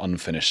a lot of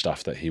unfinished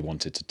stuff that he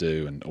wanted to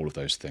do and all of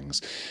those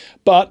things.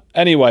 But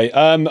anyway,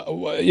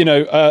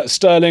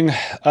 Sterling,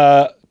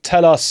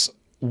 tell us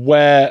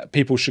where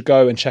people should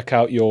go and check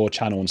out your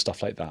channel and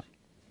stuff like that.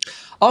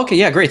 Okay,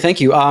 yeah, great.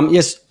 Thank you.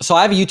 Yes, so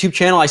I have a YouTube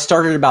channel. I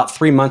started about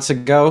 3 months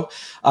ago.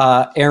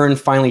 Aaron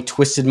finally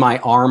twisted my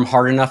arm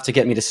hard enough to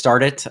get me to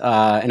start it.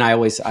 And I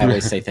always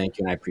say thank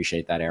you, and I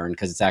appreciate that, Aaron,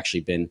 because it's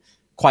actually been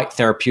quite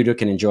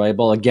therapeutic and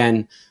enjoyable.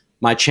 Again,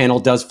 my channel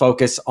does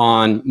focus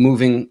on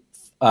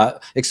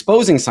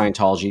exposing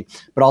Scientology,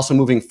 but also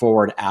moving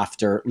forward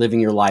after living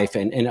your life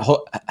and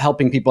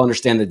helping people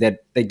understand that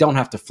they don't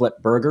have to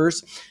flip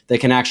burgers. They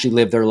can actually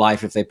live their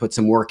life if they put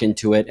some work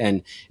into it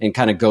and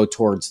kind of go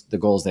towards the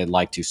goals they'd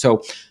like to.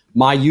 So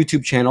my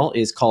YouTube channel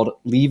is called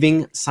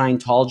Leaving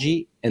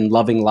Scientology and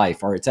Loving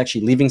Life, or it's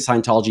actually Leaving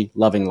Scientology,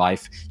 Loving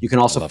Life. You can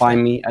also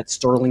find me at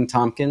Sterling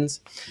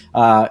Tompkins.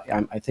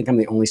 I think I'm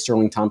the only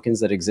Sterling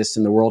Tompkins that exists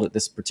in the world at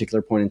this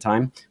particular point in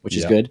time, which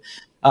is good.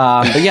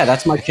 But yeah,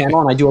 that's my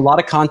channel, and I do a lot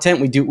of content.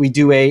 We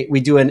do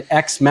an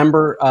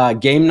ex-member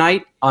game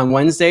night on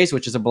Wednesdays,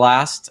 which is a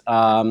blast.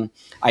 I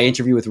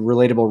interview with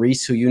Relatable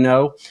Reese,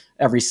 who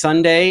every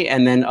Sunday,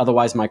 and then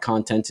otherwise my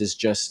content is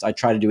just I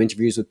try to do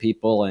interviews with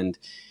people and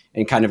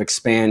kind of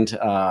expand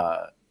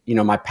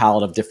my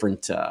palette of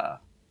different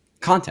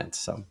content.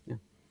 So yeah.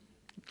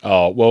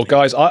 Oh, well,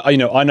 guys, I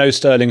know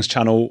Sterling's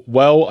channel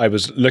well. I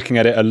was looking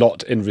at it a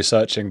lot in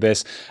researching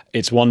this.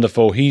 It's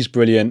wonderful. He's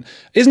brilliant.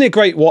 Isn't it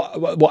great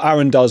what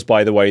Aaron does,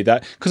 by the way?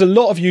 That because a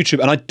lot of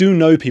YouTube, and I do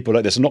know people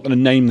like this, I'm not going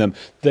to name them,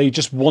 they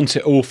just want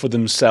it all for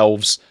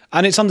themselves.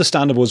 And it's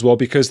understandable as well,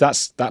 because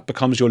that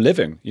becomes your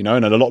living, and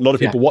a lot of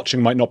people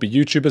watching might not be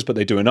YouTubers, but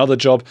they do another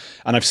job.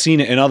 And I've seen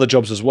it in other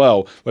jobs as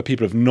well, where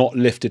people have not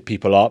lifted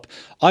people up.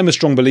 I'm a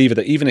strong believer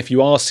that even if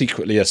you are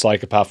secretly a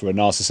psychopath or a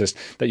narcissist,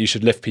 that you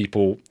should lift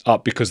people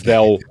up because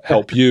they'll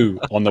help you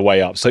on the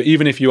way up. So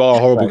even if you are a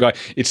horrible guy,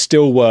 it's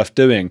still worth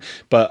doing.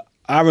 But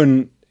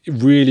Aaron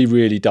really,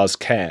 really does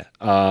care.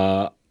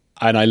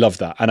 And I love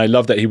that. And I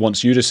love that he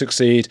wants you to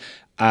succeed.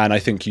 And I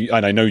think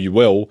and I know you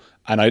will.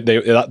 And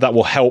that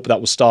will help. That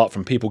will start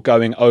from people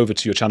going over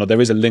to your channel.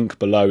 There is a link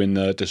below in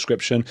the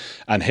description,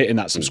 and hitting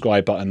that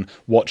subscribe button,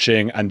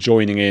 watching and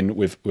joining in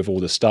with all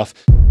the stuff.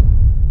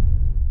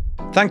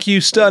 Thank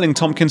you, Sterling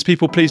Tompkins.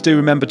 People, please do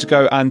remember to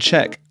go and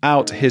check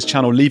out his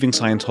channel, Leaving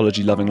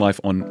Scientology, Loving Life,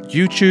 on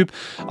YouTube.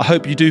 I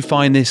hope you do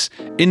find this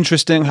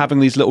interesting, having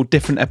these little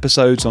different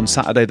episodes on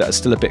Saturday that are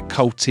still a bit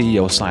culty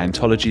or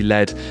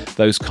Scientology-led,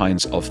 those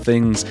kinds of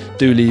things.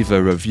 Do leave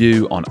a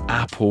review on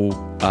Apple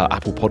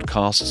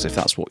Podcasts if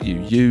that's what you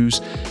use.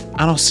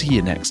 And I'll see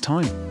you next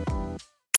time.